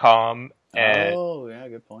XCOM and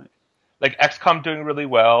good point. Like XCOM doing really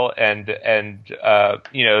well, and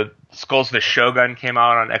Skulls of the Shogun came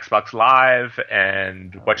out on Xbox Live,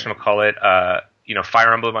 and whatchamacallit,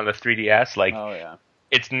 Fire Emblem on the 3DS. Like,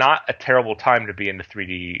 it's not a terrible time to be into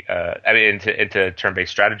 3D. Into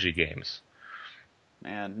turn-based strategy games.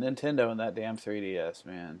 Man, Nintendo and that damn 3DS,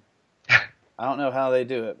 man. I don't know how they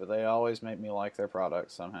do it, but they always make me like their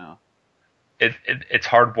products somehow. It's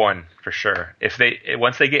hard won for sure.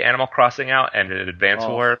 Once they get Animal Crossing out and Advance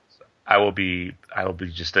Wars, I will be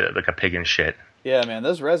just like a pig in shit. Yeah, man,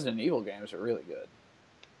 those Resident Evil games are really good.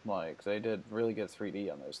 Like, they did really good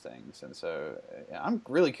 3D on those things, and so I'm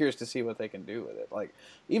really curious to see what they can do with it. Like,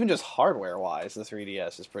 even just hardware-wise, the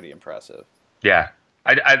 3DS is pretty impressive. Yeah.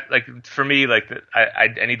 I like, for me, like, I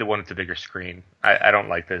need the one with the bigger screen. I don't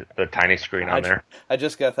like the tiny screen on there. I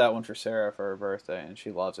just got that one for Sarah for her birthday, and she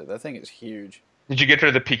loves it. That thing is huge. Did you get her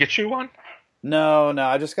the Pikachu one? No,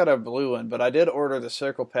 I just got a blue one, but I did order the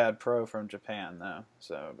Circle Pad Pro from Japan though,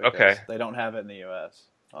 so Okay. because they don't have it in the U.S.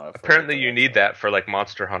 If we'll get Apparently, to you that need stuff. that for like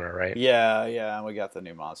Monster Hunter, right? Yeah, we got the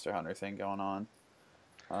new Monster Hunter thing going on.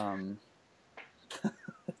 Um,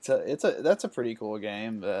 that's a pretty cool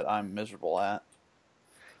game that I'm miserable at.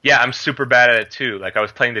 Yeah, I'm super bad at it too. Like I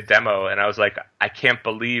was playing the demo and I was like, I can't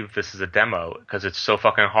believe this is a demo because it's so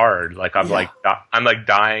fucking hard. Like Yeah, I'm like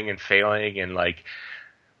dying and failing and like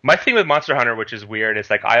my thing with Monster Hunter, which is weird, is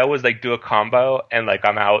like I always like do a combo and like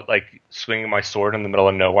I'm out like swinging my sword in the middle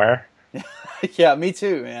of nowhere. yeah, me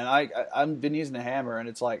too, man. I've been using a hammer, and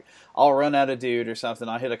it's like I'll run at a dude or something.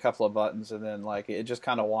 I hit a couple of buttons, and then like it just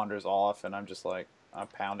kind of wanders off, and I'm just like I'm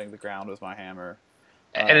pounding the ground with my hammer.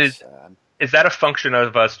 And It's sad. is that a function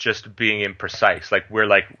of us just being imprecise? We're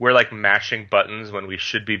like mashing buttons when we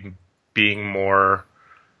should be being more,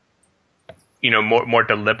 more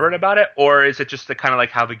deliberate about it, or is it just the kind of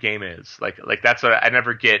like how the game is? Like that's what I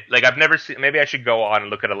never get. Like I've never seen. Maybe I should go on and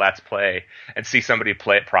look at a Let's Play and see somebody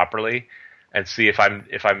play it properly, and see if I'm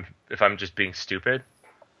just being stupid.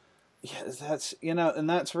 Yeah, that's and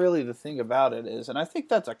that's really the thing about it is, and I think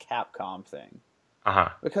that's a Capcom thing Uh huh.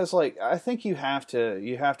 because like I think you have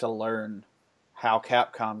to learn how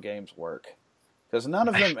Capcom games work because none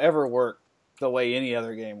of them ever work the way any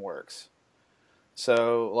other game works.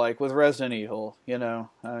 So like with Resident Evil, I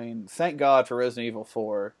mean, thank God for Resident Evil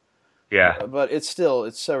 4, Yeah. but it's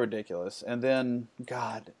so ridiculous. And then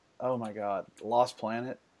God, oh my God, Lost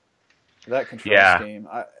Planet, that control Yeah. scheme.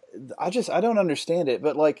 I don't understand it,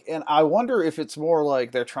 but like, and I wonder if it's more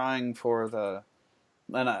like they're trying for the.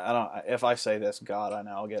 And I don't. If I say this, God, I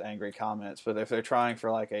know I'll get angry comments. But if they're trying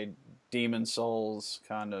for like a Demon Souls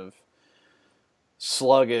kind of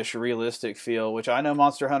sluggish, realistic feel, which I know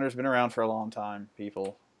Monster Hunter's been around for a long time,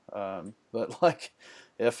 people. But like,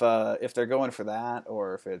 if they're going for that,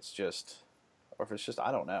 or if it's just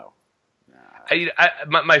I don't know.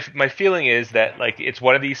 My feeling is that like it's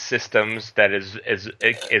one of these systems that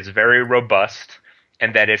is very robust,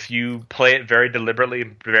 and that if you play it very deliberately,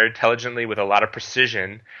 very intelligently, with a lot of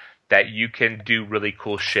precision, that you can do really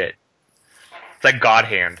cool shit. It's like God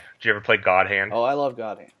Hand. Did you ever play God Hand? Oh, I love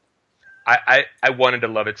God Hand. I wanted to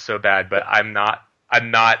love it so bad, but I'm not Oh,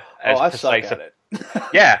 as I suck precise. at it.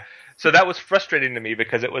 Yeah. So that was frustrating to me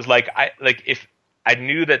because it was like if I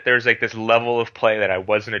knew that there's like this level of play that I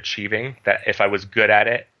wasn't achieving, that if I was good at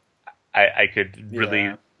it, I could really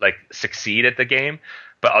Yeah. like succeed at the game.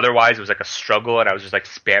 But otherwise, it was like a struggle, and I was just like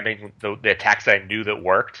spamming the attacks that I knew that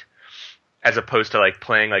worked, as opposed to like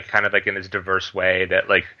playing like kind of like in this diverse way that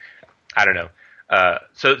like I don't know.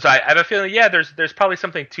 So I have a feeling, yeah, there's probably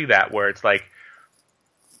something to that where it's like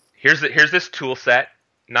here's this tool set,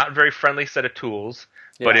 not very friendly set of tools.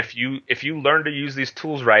 But Yeah. if you learn to use these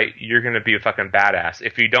tools right, you're gonna be a fucking badass.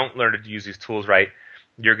 If you don't learn to use these tools right,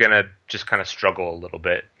 you're gonna just kind of struggle a little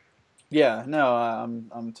bit. Yeah, no,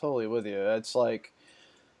 I'm totally with you. It's like,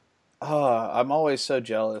 I'm always so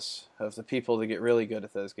jealous of the people that get really good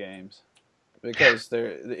at those games because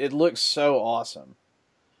it looks so awesome.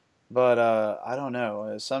 But I don't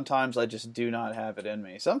know. Sometimes I just do not have it in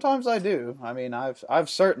me. Sometimes I do. I mean, I've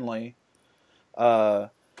certainly uh,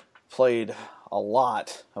 played a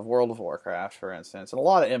lot of World of Warcraft, for instance, and a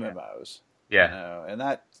lot of MMOs. Yeah, And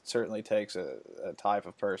that certainly takes a type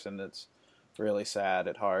of person that's really sad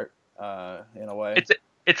at heart, in a way.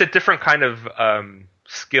 it's a different kind of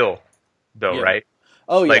skill, though, Yeah. right?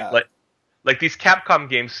 Oh Like yeah. like like these Capcom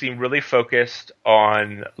games seem really focused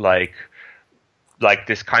on like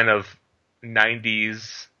this kind of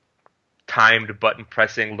 90s timed button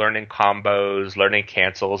pressing, learning combos, learning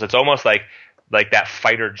cancels. It's almost like that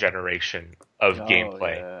fighter generation of Oh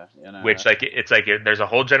gameplay, yeah. which like it's like there's a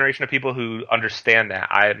whole generation of people who understand that.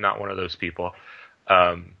 I am not one of those people.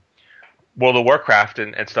 Um, World of Warcraft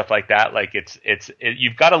and stuff like that. Like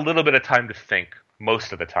you've got a little bit of time to think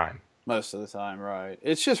most of the time. Most of the time, right?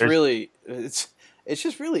 It's just There's really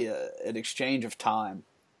an exchange of time.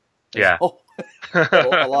 Is yeah. all,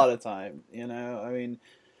 a lot of time. I mean,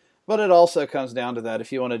 but it also comes down to that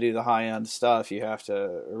if you want to do the high end stuff, you have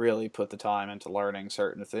to really put the time into learning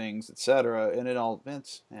certain things, etc.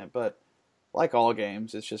 And but like all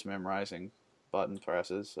games, it's just memorizing button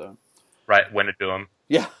presses. So Right when to do them.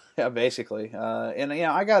 yeah, yeah, basically. And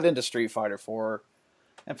I got into Street Fighter 4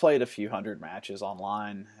 and played a few hundred matches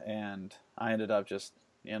online, and I ended up just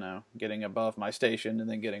getting above my station and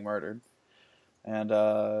then getting murdered. And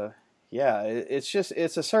yeah, it's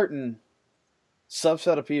a certain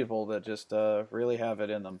subset of people that just really have it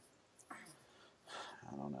in them.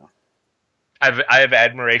 I don't know. I have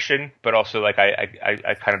admiration, but also like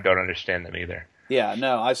I kind of don't understand them either. Yeah,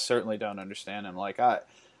 no, I certainly don't understand him. Like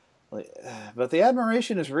But the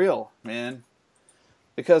admiration is real, man.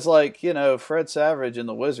 Because, like, Fred Savage in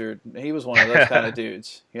The Wizard, he was one of those kind of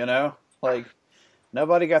dudes, Like,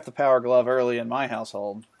 nobody got the Power Glove early in my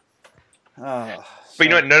household. But you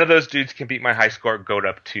know what? None of those dudes can beat my high score at Goat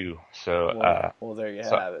Up 2. So, well, there you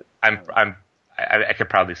have it. I could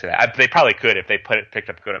probably say that. They probably could if they picked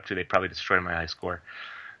up Goat Up 2. They'd probably destroy my high score.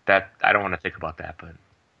 That I don't want to think about that, but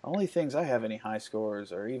only things I have any high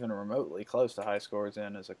scores or even remotely close to high scores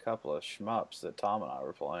in is a couple of shmups that Tom and I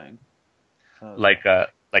were playing. Like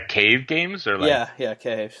cave games or like yeah,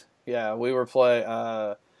 caves. Yeah, we were playing.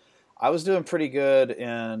 I was doing pretty good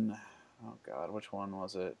in. Oh God, which one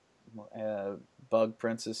was it? Bug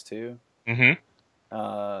Princess 2. Mm-hmm.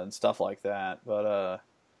 And stuff like that. But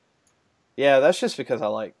yeah, that's just because I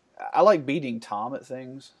like beating Tom at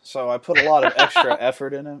things, so I put a lot of extra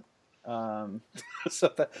effort in it.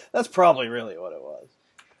 So that's probably really what it was.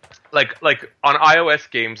 Like on iOS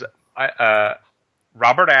games,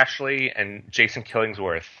 Robert Ashley and Jason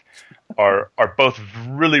Killingsworth are both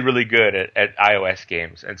really, really good at iOS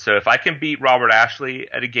games. And so if I can beat Robert Ashley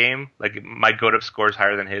at a game, like my Goat Up score is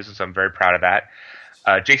higher than his, and so I'm very proud of that.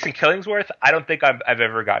 Jason Killingsworth, I don't think I've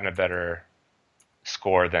ever gotten a better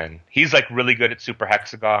score than he's like really good at Super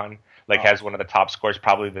Hexagon, has one of the top scores,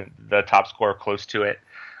 probably the top score close to it.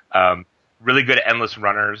 Really good at Endless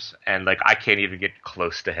Runners, and like I can't even get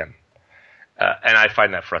close to him, and I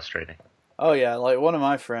find that frustrating. Oh yeah, like one of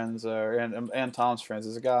my friends, and Tom's friends,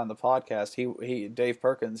 is a guy on the podcast. He Dave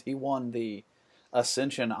Perkins. He won the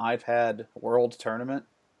Ascension iPad World Tournament.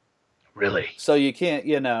 Really? So you can't,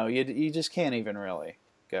 you just can't even really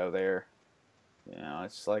go there.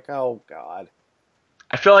 It's like, oh God.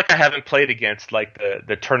 I feel like I haven't played against like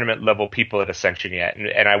the tournament level people at Ascension yet,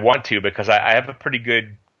 and I want to because I have a pretty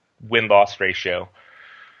good win-loss ratio.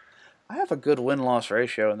 I have a good win-loss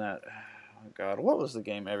ratio in that. Oh God, what was the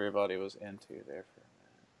game everybody was into there for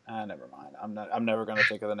a minute? Never mind. I'm never going to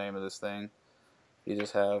think of the name of this thing. You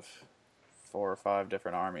just have 4 or 5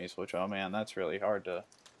 different armies, which, oh man, that's really hard to.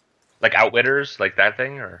 Like Outwitters, like that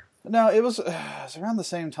thing, or no? It was around the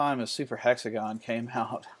same time as Super Hexagon came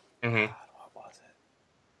out. Mm-hmm. God, what was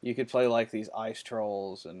it? You could play like these ice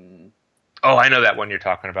trolls and. Oh, I know that one you're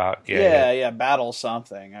talking about. Yeah, battle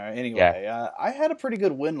something. Anyway, I had a pretty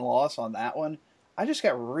good win-loss on that one. I just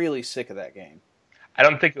got really sick of that game. I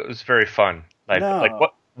don't think it was very fun. No. Like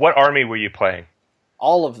what army were you playing?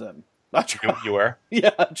 All of them. You were? Yeah,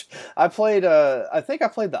 I played. I think I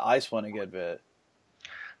played the ice one a good bit.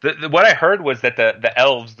 What I heard was that the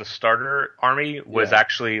elves, the starter army, was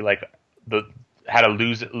actually like had a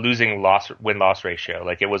losing win-loss ratio.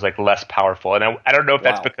 Like it was like less powerful, and I don't know if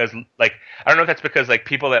that's because like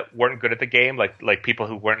people that weren't good at the game, like people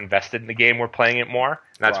who weren't invested in the game, were playing it more.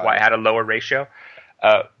 And that's why it had a lower ratio.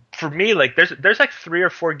 For me, like there's like 3 or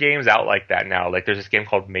 4 games out like that now. Like there's this game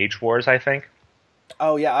called Mage Wars, I think.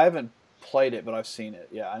 Oh yeah, I haven't played it, but I've seen it.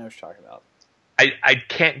 Yeah, I know what you're talking about. I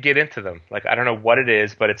can't get into them. Like I don't know what it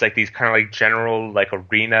is, but it's like these kind of like general like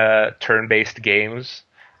arena turn-based games.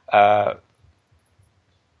 I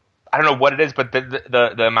don't know what it is, but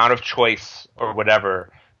the amount of choice or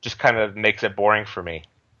whatever just kind of makes it boring for me.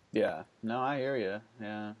 Yeah. No, I hear you.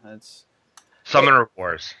 Yeah, that's Summoner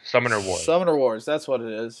Wars. Summoner Wars. That's what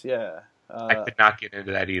it is. Yeah. I could not get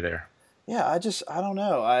into that either. Yeah, I don't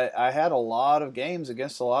know. I had a lot of games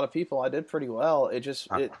against a lot of people. I did pretty well. It just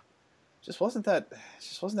wasn't that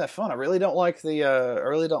fun. I really don't like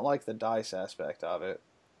the dice aspect of it.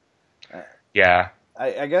 Yeah.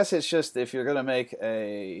 I guess it's just if you're gonna make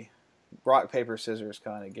a rock paper scissors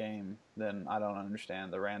kind of game, then I don't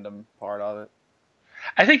understand the random part of it.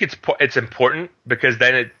 I think it's important because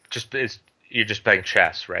then it just is, you're just playing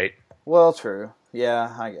chess, right? Well, true.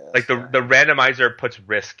 Yeah, I guess. Like the randomizer puts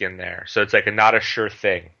risk in there, so it's like not a sure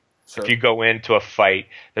thing. Sure. If you go into a fight,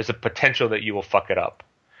 there's a potential that you will fuck it up,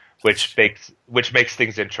 which makes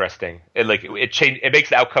things interesting. It makes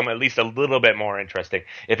the outcome at least a little bit more interesting.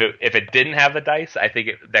 If it didn't have the dice, I think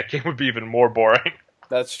that game would be even more boring.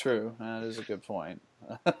 That's true. That is a good point.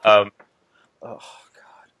 Oh God.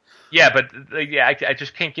 Yeah, but I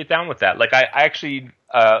just can't get down with that. Like I actually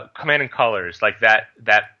Command and Colors, like that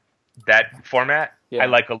format, I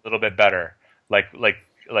like a little bit better. Like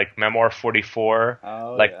Memoir 44.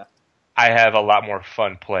 Oh, yeah. I have a lot more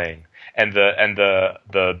fun playing. And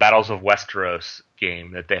the Battles of Westeros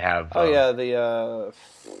game that they have. Oh yeah, the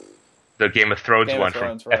Game of Thrones one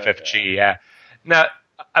from right, FFG. Yeah. Now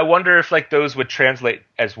I wonder if like those would translate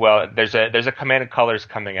as well. There's a Command and Colors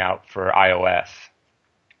coming out for iOS.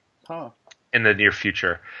 Huh. In the near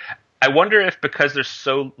future. I wonder if because there's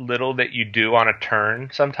so little that you do on a turn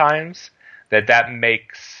sometimes that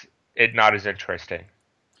makes it not as interesting.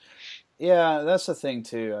 Yeah, that's the thing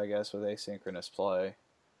too, I guess, with asynchronous play.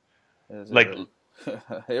 Is Like,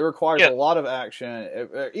 it requires yeah, a lot of action.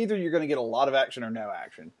 Either you're going to get a lot of action or no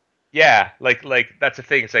action. yeah, like that's the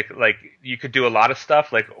thing. It's like you could do a lot of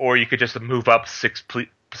stuff, like, or you could just move up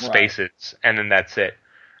Right. spaces, and then that's it.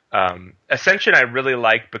 Ascension I really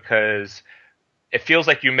like because it feels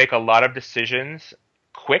like you make a lot of decisions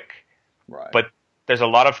quick, Right. but there's a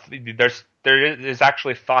lot of there is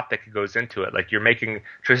actually thought that goes into it. Like you're making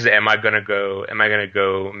choices. Am I gonna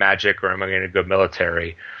go magic or am I gonna go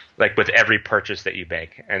military? Like with every purchase that you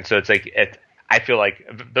make, and so it's like I feel like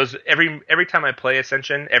those every time I play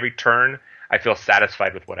Ascension, every turn I feel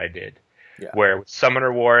satisfied with what I did. Yeah. Where with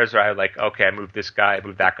Summoner Wars, where I like, okay, I moved this guy, I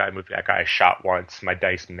moved that guy, I moved that guy, I shot once, my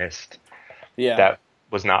dice missed. Yeah. That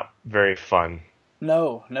was not very fun.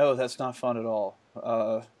 No, no, that's not fun at all.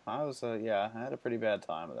 I had a pretty bad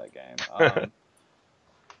time with that game.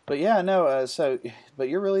 But yeah, no. But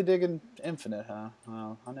you're really digging Infinite, huh?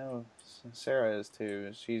 I know Sarah is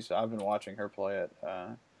too. I've been watching her play it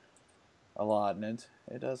a lot, and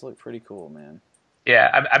it does look pretty cool, man.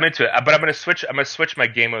 Yeah, I'm into it, but I'm gonna switch. I'm gonna switch my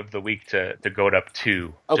game of the week to Goat Up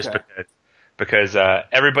 2, just Okay. because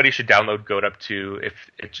everybody should download Goat Up 2.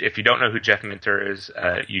 If you don't know who Jeff Minter is,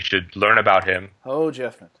 you should learn about him. Oh,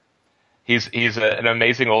 Jeff. He's an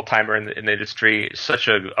amazing old timer in the industry. Such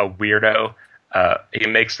a weirdo. He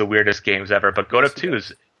makes the weirdest games ever. But Goat Up 2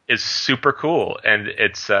 is super cool, and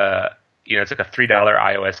it's it's like a $3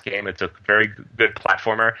 iOS game. It's a very good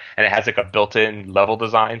platformer, and it has like a built-in level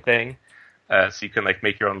design thing. So you can like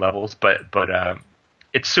make your own levels, but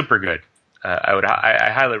it's super good.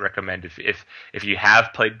 I highly recommend if you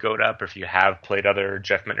have played Goat Up or if you have played other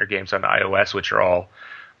Jeff Minter games on iOS, which are all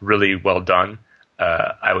really well done,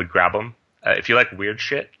 I would grab them. If you like weird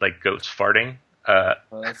shit like goats farting,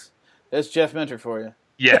 Well, that's Jeff Minter for you.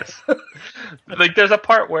 yes. Like there's a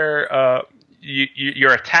part where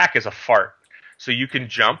your attack is a fart, so you can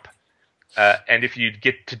jump, and if you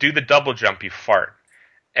get to do the double jump, you fart.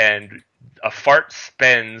 And a fart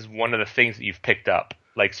spends one of the things that you've picked up.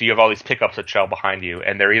 Like, so you have all these pickups that trail behind you,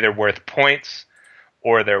 and they're either worth points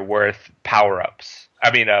or they're worth power-ups.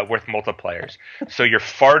 Worth multipliers. So your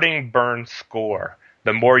farting burns score.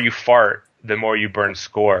 The more you fart, the more you burn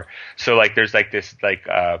score. So like, there's like this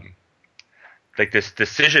this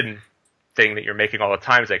decision thing that you're making all the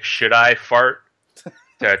time. Is like, should I fart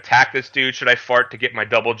to attack this dude? Should I fart to get my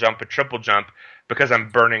double jump and triple jump? Because I'm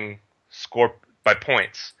burning score by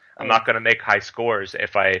points. I'm not going to make high scores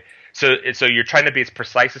if I. So you're trying to be as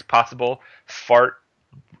precise as possible. Fart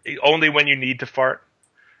only when you need to fart,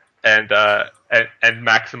 and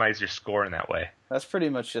maximize your score in that way. That's pretty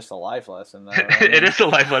much just a life lesson, though. It is a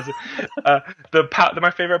life lesson.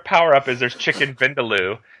 My favorite power up is there's chicken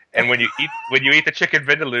vindaloo, and when you eat the chicken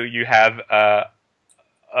vindaloo, you have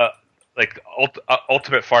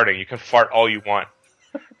ultimate farting. You can fart all you want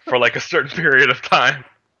for like a certain period of time.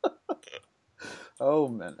 Oh,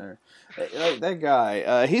 Minter. Like that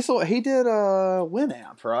guy. He did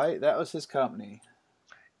Winamp, right? That was his company.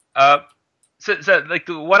 So like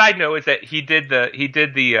what I know is that he did the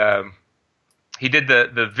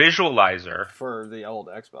visualizer For the old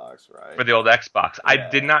Xbox, right? for the old Xbox. Yeah. I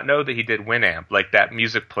did not know that he did Winamp, like that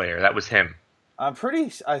music player. That was him. I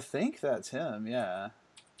think that's him, yeah.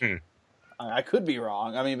 Hmm. I could be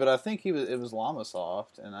wrong. But I think it was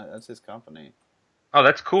Llamasoft, and that's his company. Oh,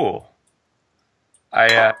 that's cool.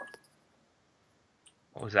 What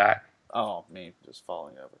was that? Oh, me just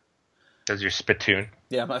falling over. That's your spittoon.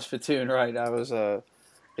 Yeah, my spittoon, right. I was, I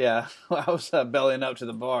was bellying up to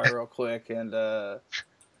the bar real quick, and,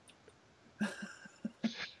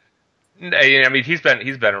 He's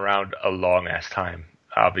been around a long ass time,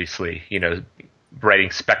 obviously,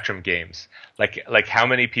 writing Spectrum games. Like how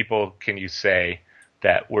many people can you say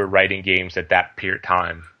that were writing games at that period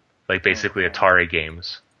time? Like basically Atari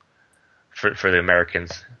games for the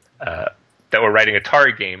Americans, that were writing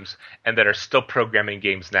Atari games and that are still programming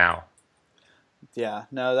games now. yeah,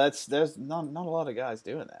 no, there's not a lot of guys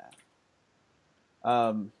doing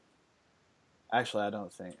that. Actually, I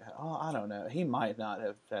don't think. Oh, I don't know. He might not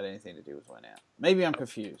have had anything to do with Winamp. Maybe I'm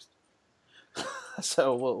confused.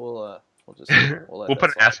 So we'll We'll put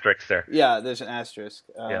an asterisk there. Yeah, there's an asterisk.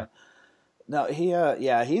 Yeah. No,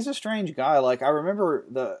 he's a strange guy. Like, I remember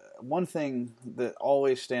the one thing that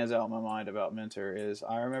always stands out in my mind about Minter is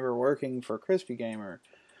I remember working for Crispy Gamer.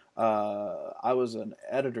 I was an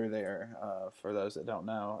editor there, for those that don't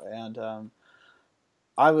know, and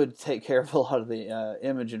I would take care of a lot of the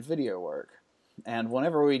image and video work. And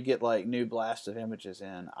whenever we'd get like new blasts of images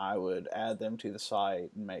in, I would add them to the site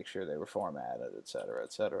and make sure they were formatted, et cetera,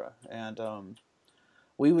 et cetera. And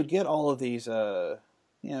we would get all of these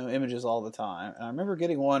images all the time. And I remember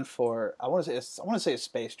getting one for I want to say a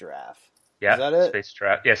Space Giraffe. Yeah, Is that it? Space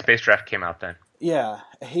Draft. Yeah, Space Draft came out then. Yeah,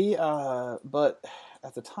 but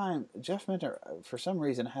at the time, Jeff Minter, for some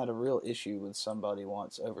reason, had a real issue with somebody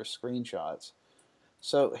once over screenshots.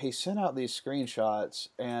 So he sent out these screenshots,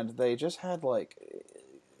 and they just had like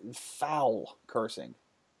foul cursing,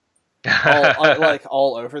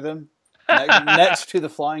 all over them, next to the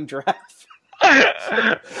flying giraffe.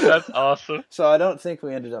 That's awesome. So I don't think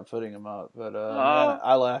we ended up putting them up, but man,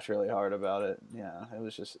 I laughed really hard about it. Yeah, it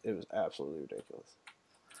was absolutely ridiculous.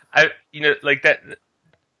 Like that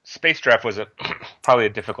Space Draft was probably a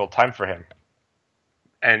difficult time for him.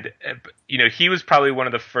 And, he was probably one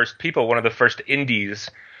of the first indies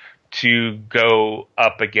to go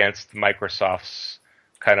up against Microsoft's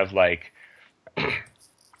kind of like,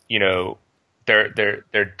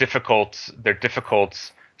 their difficult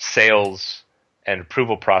sales and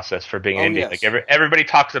approval process for being indie. Yes. Like everybody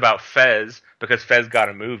talks about Fez because Fez got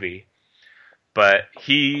a movie, but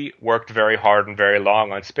he worked very hard and very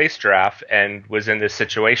long on Space Giraffe and was in this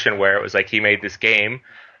situation where it was like he made this game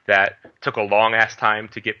that took a long ass time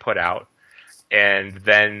to get put out and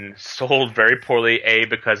then sold very poorly, A,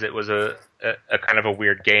 because it was a kind of a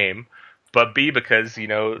weird game, but B, because, the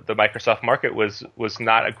Microsoft market was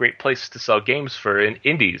not a great place to sell games for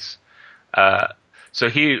indies. So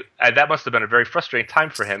that must have been a very frustrating time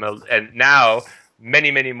for him. And now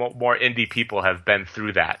many more indie people have been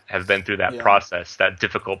through that process, that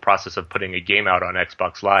difficult process of putting a game out on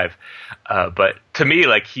Xbox Live. But to me,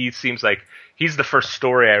 like, he seems like he's the first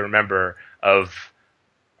story I remember of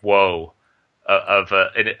a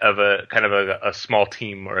kind of a small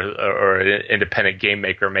team or an independent game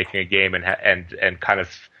maker making a game and kind of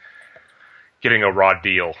getting a raw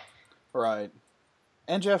deal. Right.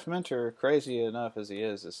 And Jeff Minter, crazy enough as he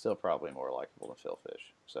is still probably more likable than Phil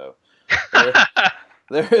Fish. So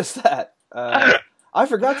there is that. I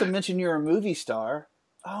forgot to mention you're a movie star.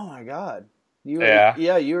 Oh my God. You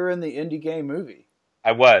were in the Indie Game Movie.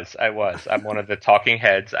 I was. I'm one of the talking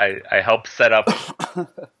heads. I helped set up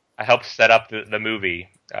the movie.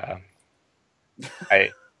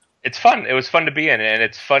 It's fun. It was fun to be in, and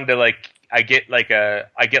it's fun to I get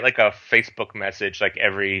a Facebook message like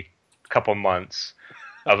every couple months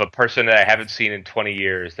of a person that I haven't seen in 20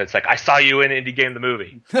 years. That's like, I saw you in Indie Game the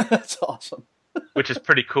Movie. That's awesome. Which is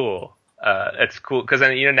pretty cool. It's cool because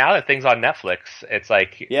then now that thing's on Netflix, it's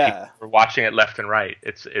like we're watching it left and right.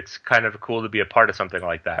 It's kind of cool to be a part of something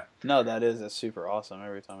like that. No, that's super awesome.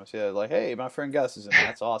 Every time I see it, like, hey, my friend Gus is in.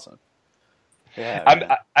 That's awesome.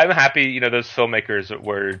 Yeah, I'm happy. Those filmmakers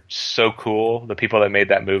were so cool. The people that made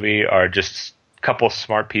that movie are just a couple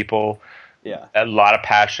smart people. Yeah, a lot of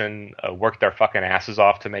passion. Worked their fucking asses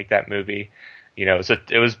off to make that movie.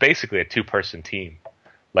 It was basically a 2-person team,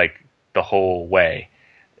 like the whole way.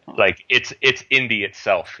 Like it's indie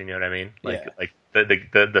itself, you know what I mean? Like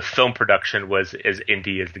the film production was as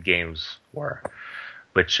indie as the games were,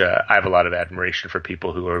 which I have a lot of admiration for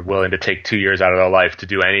people who are willing to take 2 years out of their life to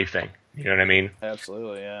do anything. You know what I mean?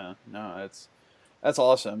 Absolutely, yeah. No, that's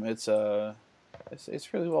awesome. It's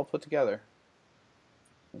really well put together.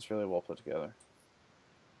 It's really well put together.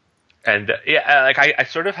 And I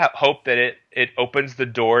sort of hope that it opens the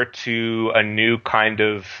door to a new kind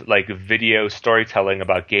of like video storytelling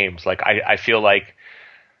about games. Like I feel like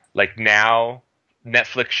now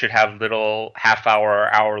Netflix should have little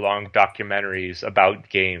hour long documentaries about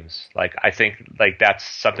games. Like I think like that's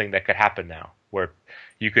something that could happen now, where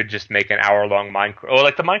you could just make an hour-long Minecraft,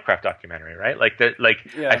 like the Minecraft documentary, right?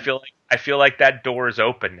 I feel like that door is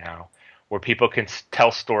open now, where people can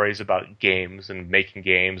tell stories about games and making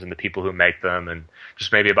games and the people who make them, and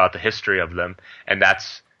just maybe about the history of them. And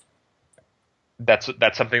that's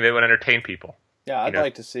something that would entertain people. Yeah, I'd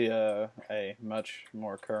like to see a much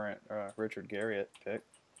more current Richard Garriott pick.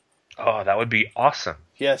 Oh, that would be awesome.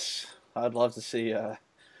 Yes, I'd love to see. And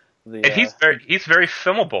he's very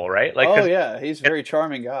filmable, right? Like, he's a very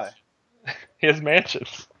charming guy. He has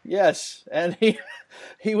mansions. Yes, and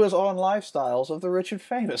he was on Lifestyles of the Rich and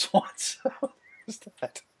Famous once. What's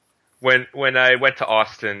that? When I went to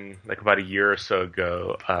Austin like about a year or so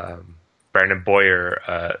ago, Brandon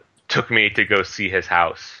Boyer took me to go see his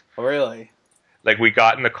house. Oh, really? Like we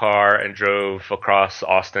got in the car and drove across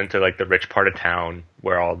Austin to like the rich part of town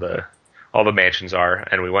where all the mansions are,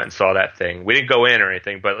 and we went and saw that thing. We didn't go in or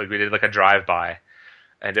anything, but like we did like a drive-by,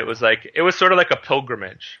 and it was sort of like a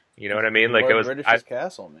pilgrimage. You know what I mean? Like it was British's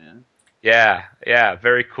castle, man. Yeah,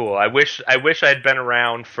 very cool. I wish I'd been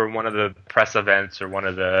around for one of the press events or one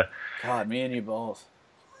of the. God, me and you both.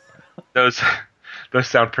 Those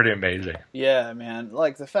sound pretty amazing. Yeah, man.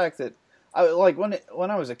 Like the fact that I like when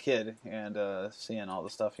I was a kid and seeing all the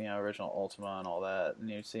stuff, original Ultima and all that, and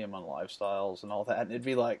you'd see him on Lifestyles and all that, and it'd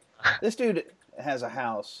be like, this dude has a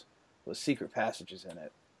house with secret passages in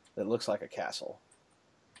it that looks like a castle.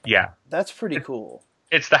 Yeah. That's pretty cool.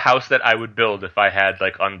 It's the house that I would build if I had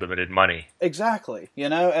like unlimited money. Exactly.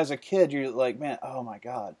 As a kid, you're like, man, oh my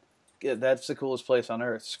god, that's the coolest place on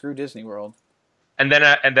earth. Screw Disney World. And then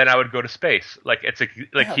I would go to space. Like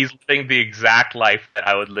he's living the exact life that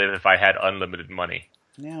I would live if I had unlimited money.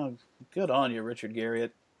 Yeah, good on you, Richard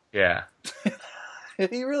Garriott. Yeah.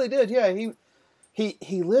 He really did. Yeah,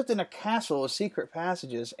 he lived in a castle with secret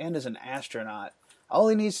passages and as an astronaut. All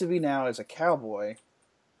he needs to be now is a cowboy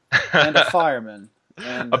and a fireman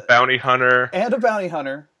and a bounty hunter. And a bounty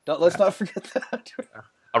hunter. Let's not forget that.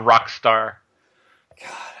 A rock star. God.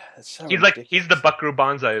 So he's the Buckaroo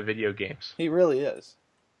Banzai of video games. He really is.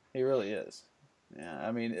 He really is. Yeah,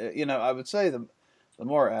 I mean, I would say the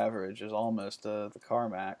more average is almost the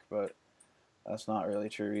Carmack, but that's not really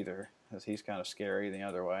true either, because he's kind of scary the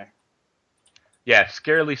other way. Yeah,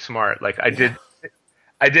 scarily smart. Like I did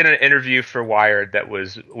an interview for Wired that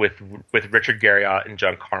was with Richard Garriott and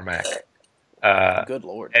John Carmack. Good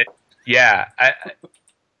Lord.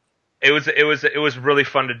 It was really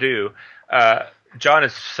fun to do. John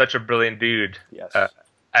is such a brilliant dude. Yes.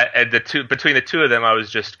 And between the two of them, I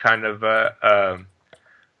was just kind of I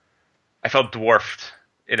felt dwarfed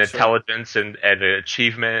in intelligence and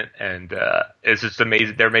achievement, and it's just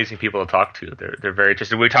amazing. They're amazing people to talk to. They're very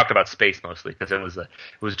interesting. We talked about space mostly because it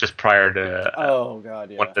was just prior to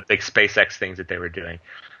one of the big SpaceX things that they were doing.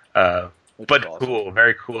 But awesome. Cool,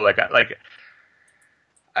 very cool.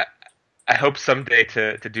 I hope someday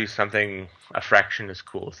to do something a fraction as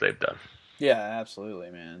cool as they've done. Yeah, absolutely,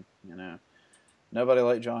 man. Nobody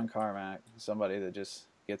like John Carmack. Somebody that just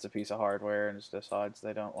gets a piece of hardware and just decides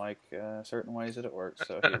they don't like certain ways that it works.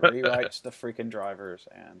 So he rewrites the freaking drivers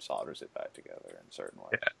and solders it back together in certain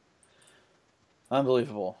ways. Yeah.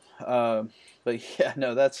 Unbelievable. But yeah,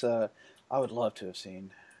 no, that's I would love to have seen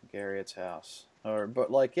Garriott's house. A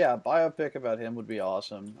biopic about him would be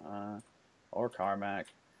awesome. Or Carmack.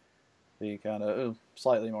 Be kind of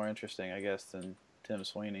slightly more interesting, I guess, than Tim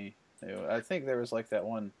Sweeney. I think there was that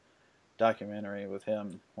one documentary with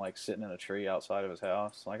him sitting in a tree outside of his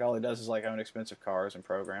house. All he does is own expensive cars and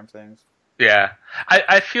program things. Yeah,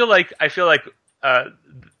 I feel like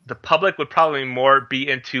the public would probably more be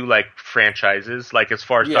into franchises, as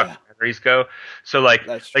far as documentaries go. So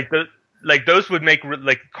those would make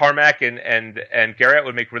Carmack and Garrett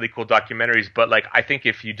would make really cool documentaries. But I think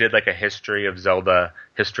if you did a history of Zelda,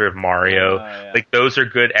 history of Mario, those are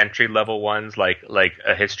good entry level ones. Like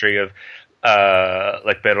a history of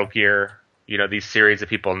Metal Gear. These series that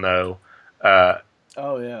people know.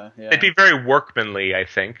 It'd be very workmanly, I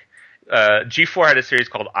think. G4 had a series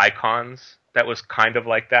called Icons that was kind of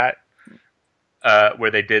like that,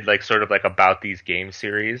 where they did sort of about these game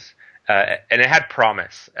series. And it had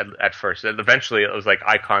promise at first. And eventually, it was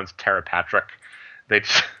Icons Tera Patrick.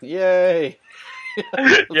 Yay!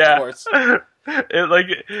 Yeah. Of course. They're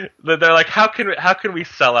like, how can we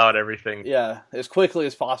sell out everything? Yeah, as quickly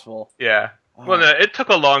as possible. Yeah. Well, no, it took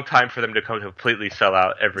a long time for them to completely sell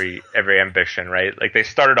out every ambition, right? They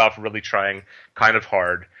started off really trying kind of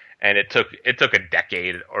hard, and it took a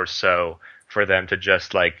decade or so for them to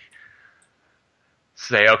just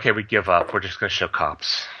say, okay, we give up. We're just going to show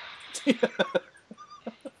cops.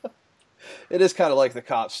 It is kind of like the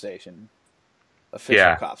cop station,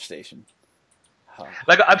 official cop station. Huh.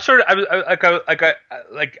 I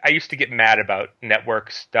used to get mad about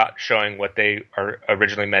networks not showing what they are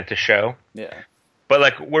originally meant to show. Yeah.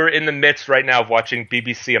 But we're in the midst right now of watching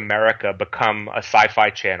BBC America become a sci-fi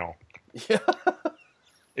channel. Yeah.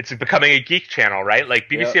 It's becoming a geek channel, right?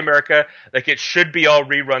 BBC America, it should be all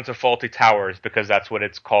reruns of Fawlty Towers because that's what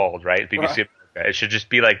it's called, right? BBC America. It should just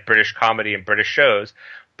be British comedy and British shows.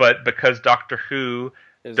 But because Doctor Who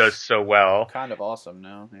does so well, kind of awesome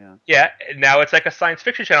now. Yeah, now it's a science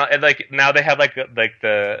fiction channel, and now they have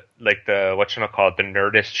the whatchamacallit, the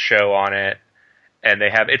Nerdist show on it, and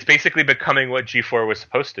it's basically becoming what G4 was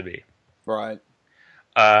supposed to be. Right.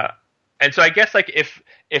 And so I guess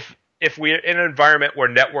if we're in an environment where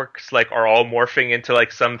networks are all morphing into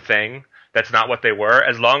something that's not what they were,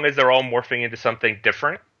 as long as they're all morphing into something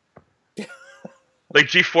different.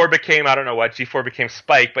 G4 became, I don't know what, G4 became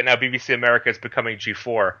Spike, but now BBC America is becoming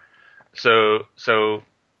G4. So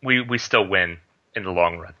we still win in the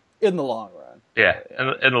long run. In the long run. Yeah.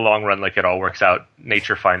 In the long run, it all works out.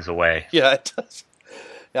 Nature finds a way. Yeah, it does.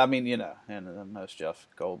 Yeah, I mean, in the most Jeff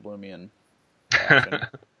Goldblumian fashion.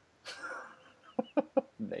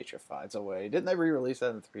 Nature finds a way. Didn't they re-release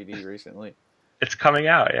that in 3D recently? It's coming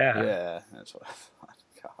out, yeah. Yeah, that's what I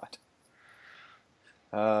thought.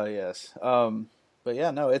 God. Yes. But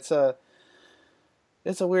yeah, no, it's a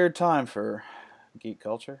weird time for geek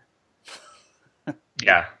culture.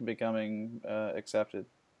 Yeah. Becoming accepted.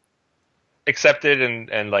 Accepted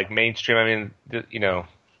and like mainstream. I mean,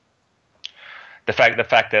 the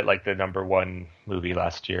fact that like the number one movie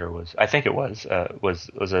last year was a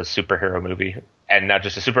superhero movie, and not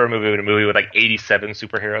just a superhero movie, but a movie with like 87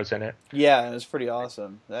 superheroes in it. Yeah, it was pretty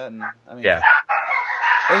awesome. That, and, I mean, Yeah,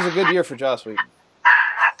 it was a good year for Joss Whedon.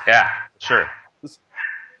 yeah, sure.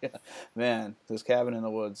 Yeah. Man, this Cabin in the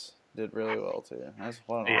Woods did really well too.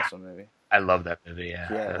 What an awesome movie. I love that movie. Yeah,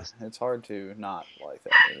 Yeah, it's hard to not like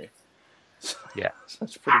that movie. Yeah,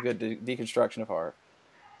 It's a pretty good deconstruction of horror.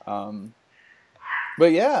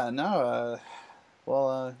 But yeah, no.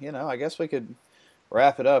 I guess we could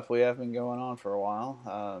wrap it up. We have been going on for a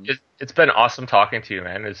while. it's been awesome talking to you,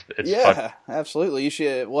 man. It's yeah, fun. Absolutely.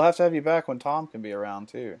 We'll have to have you back when Tom can be around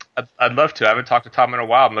too. I'd love to. I haven't talked to Tom in a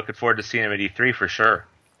while. I'm looking forward to seeing him at E3 for sure.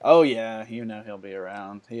 Oh yeah, he'll be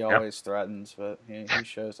around. He always threatens, but he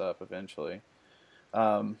shows up eventually.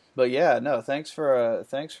 But yeah, no, thanks for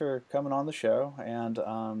coming on the show, and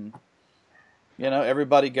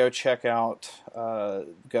everybody go check out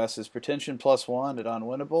Gus's Pretension +1 at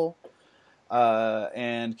Unwinnable,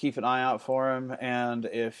 and keep an eye out for him. And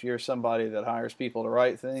if you're somebody that hires people to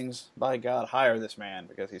write things, by God, hire this man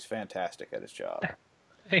because he's fantastic at his job.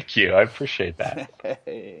 Thank you. I appreciate that.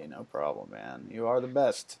 Hey, no problem, man. You are the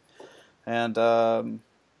best. And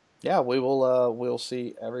we'll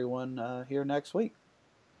see everyone here next week.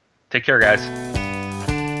 Take care, guys.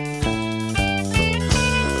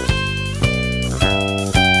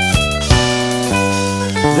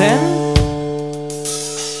 Then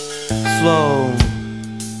slow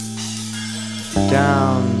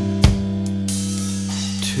down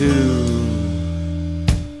to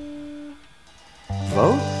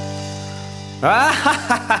vote.